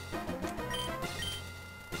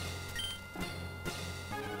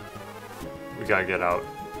 We gotta get out.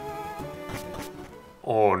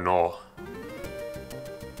 Oh no.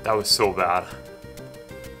 That was so bad.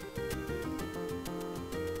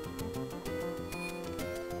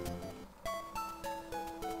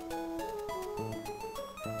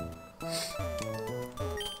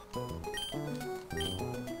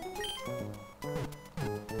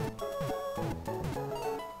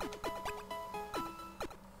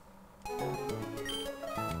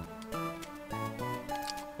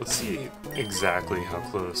 Let's see exactly how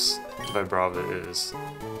close Vibrava is.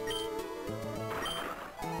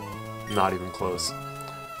 Not even close.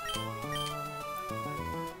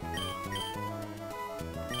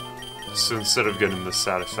 So instead of getting the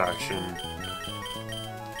satisfaction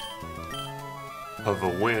of a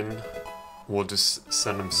win, we'll just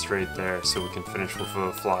send him straight there so we can finish with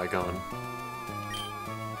a Flygon.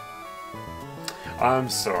 I'm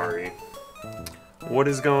sorry. What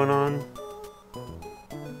is going on?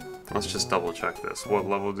 Let's just double check this. What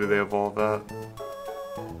level do they evolve at?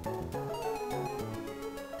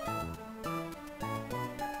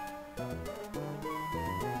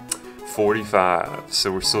 $45,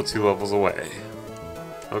 so we're still 2 levels away.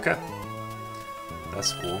 Okay.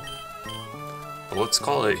 That's cool. But let's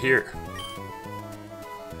call it here.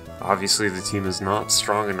 Obviously the team is not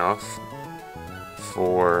strong enough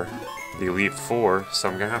for the Elite Four, so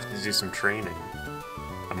I'm gonna have to do some training.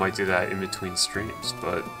 I might do that in between streams,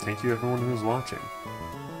 but thank you everyone who's watching.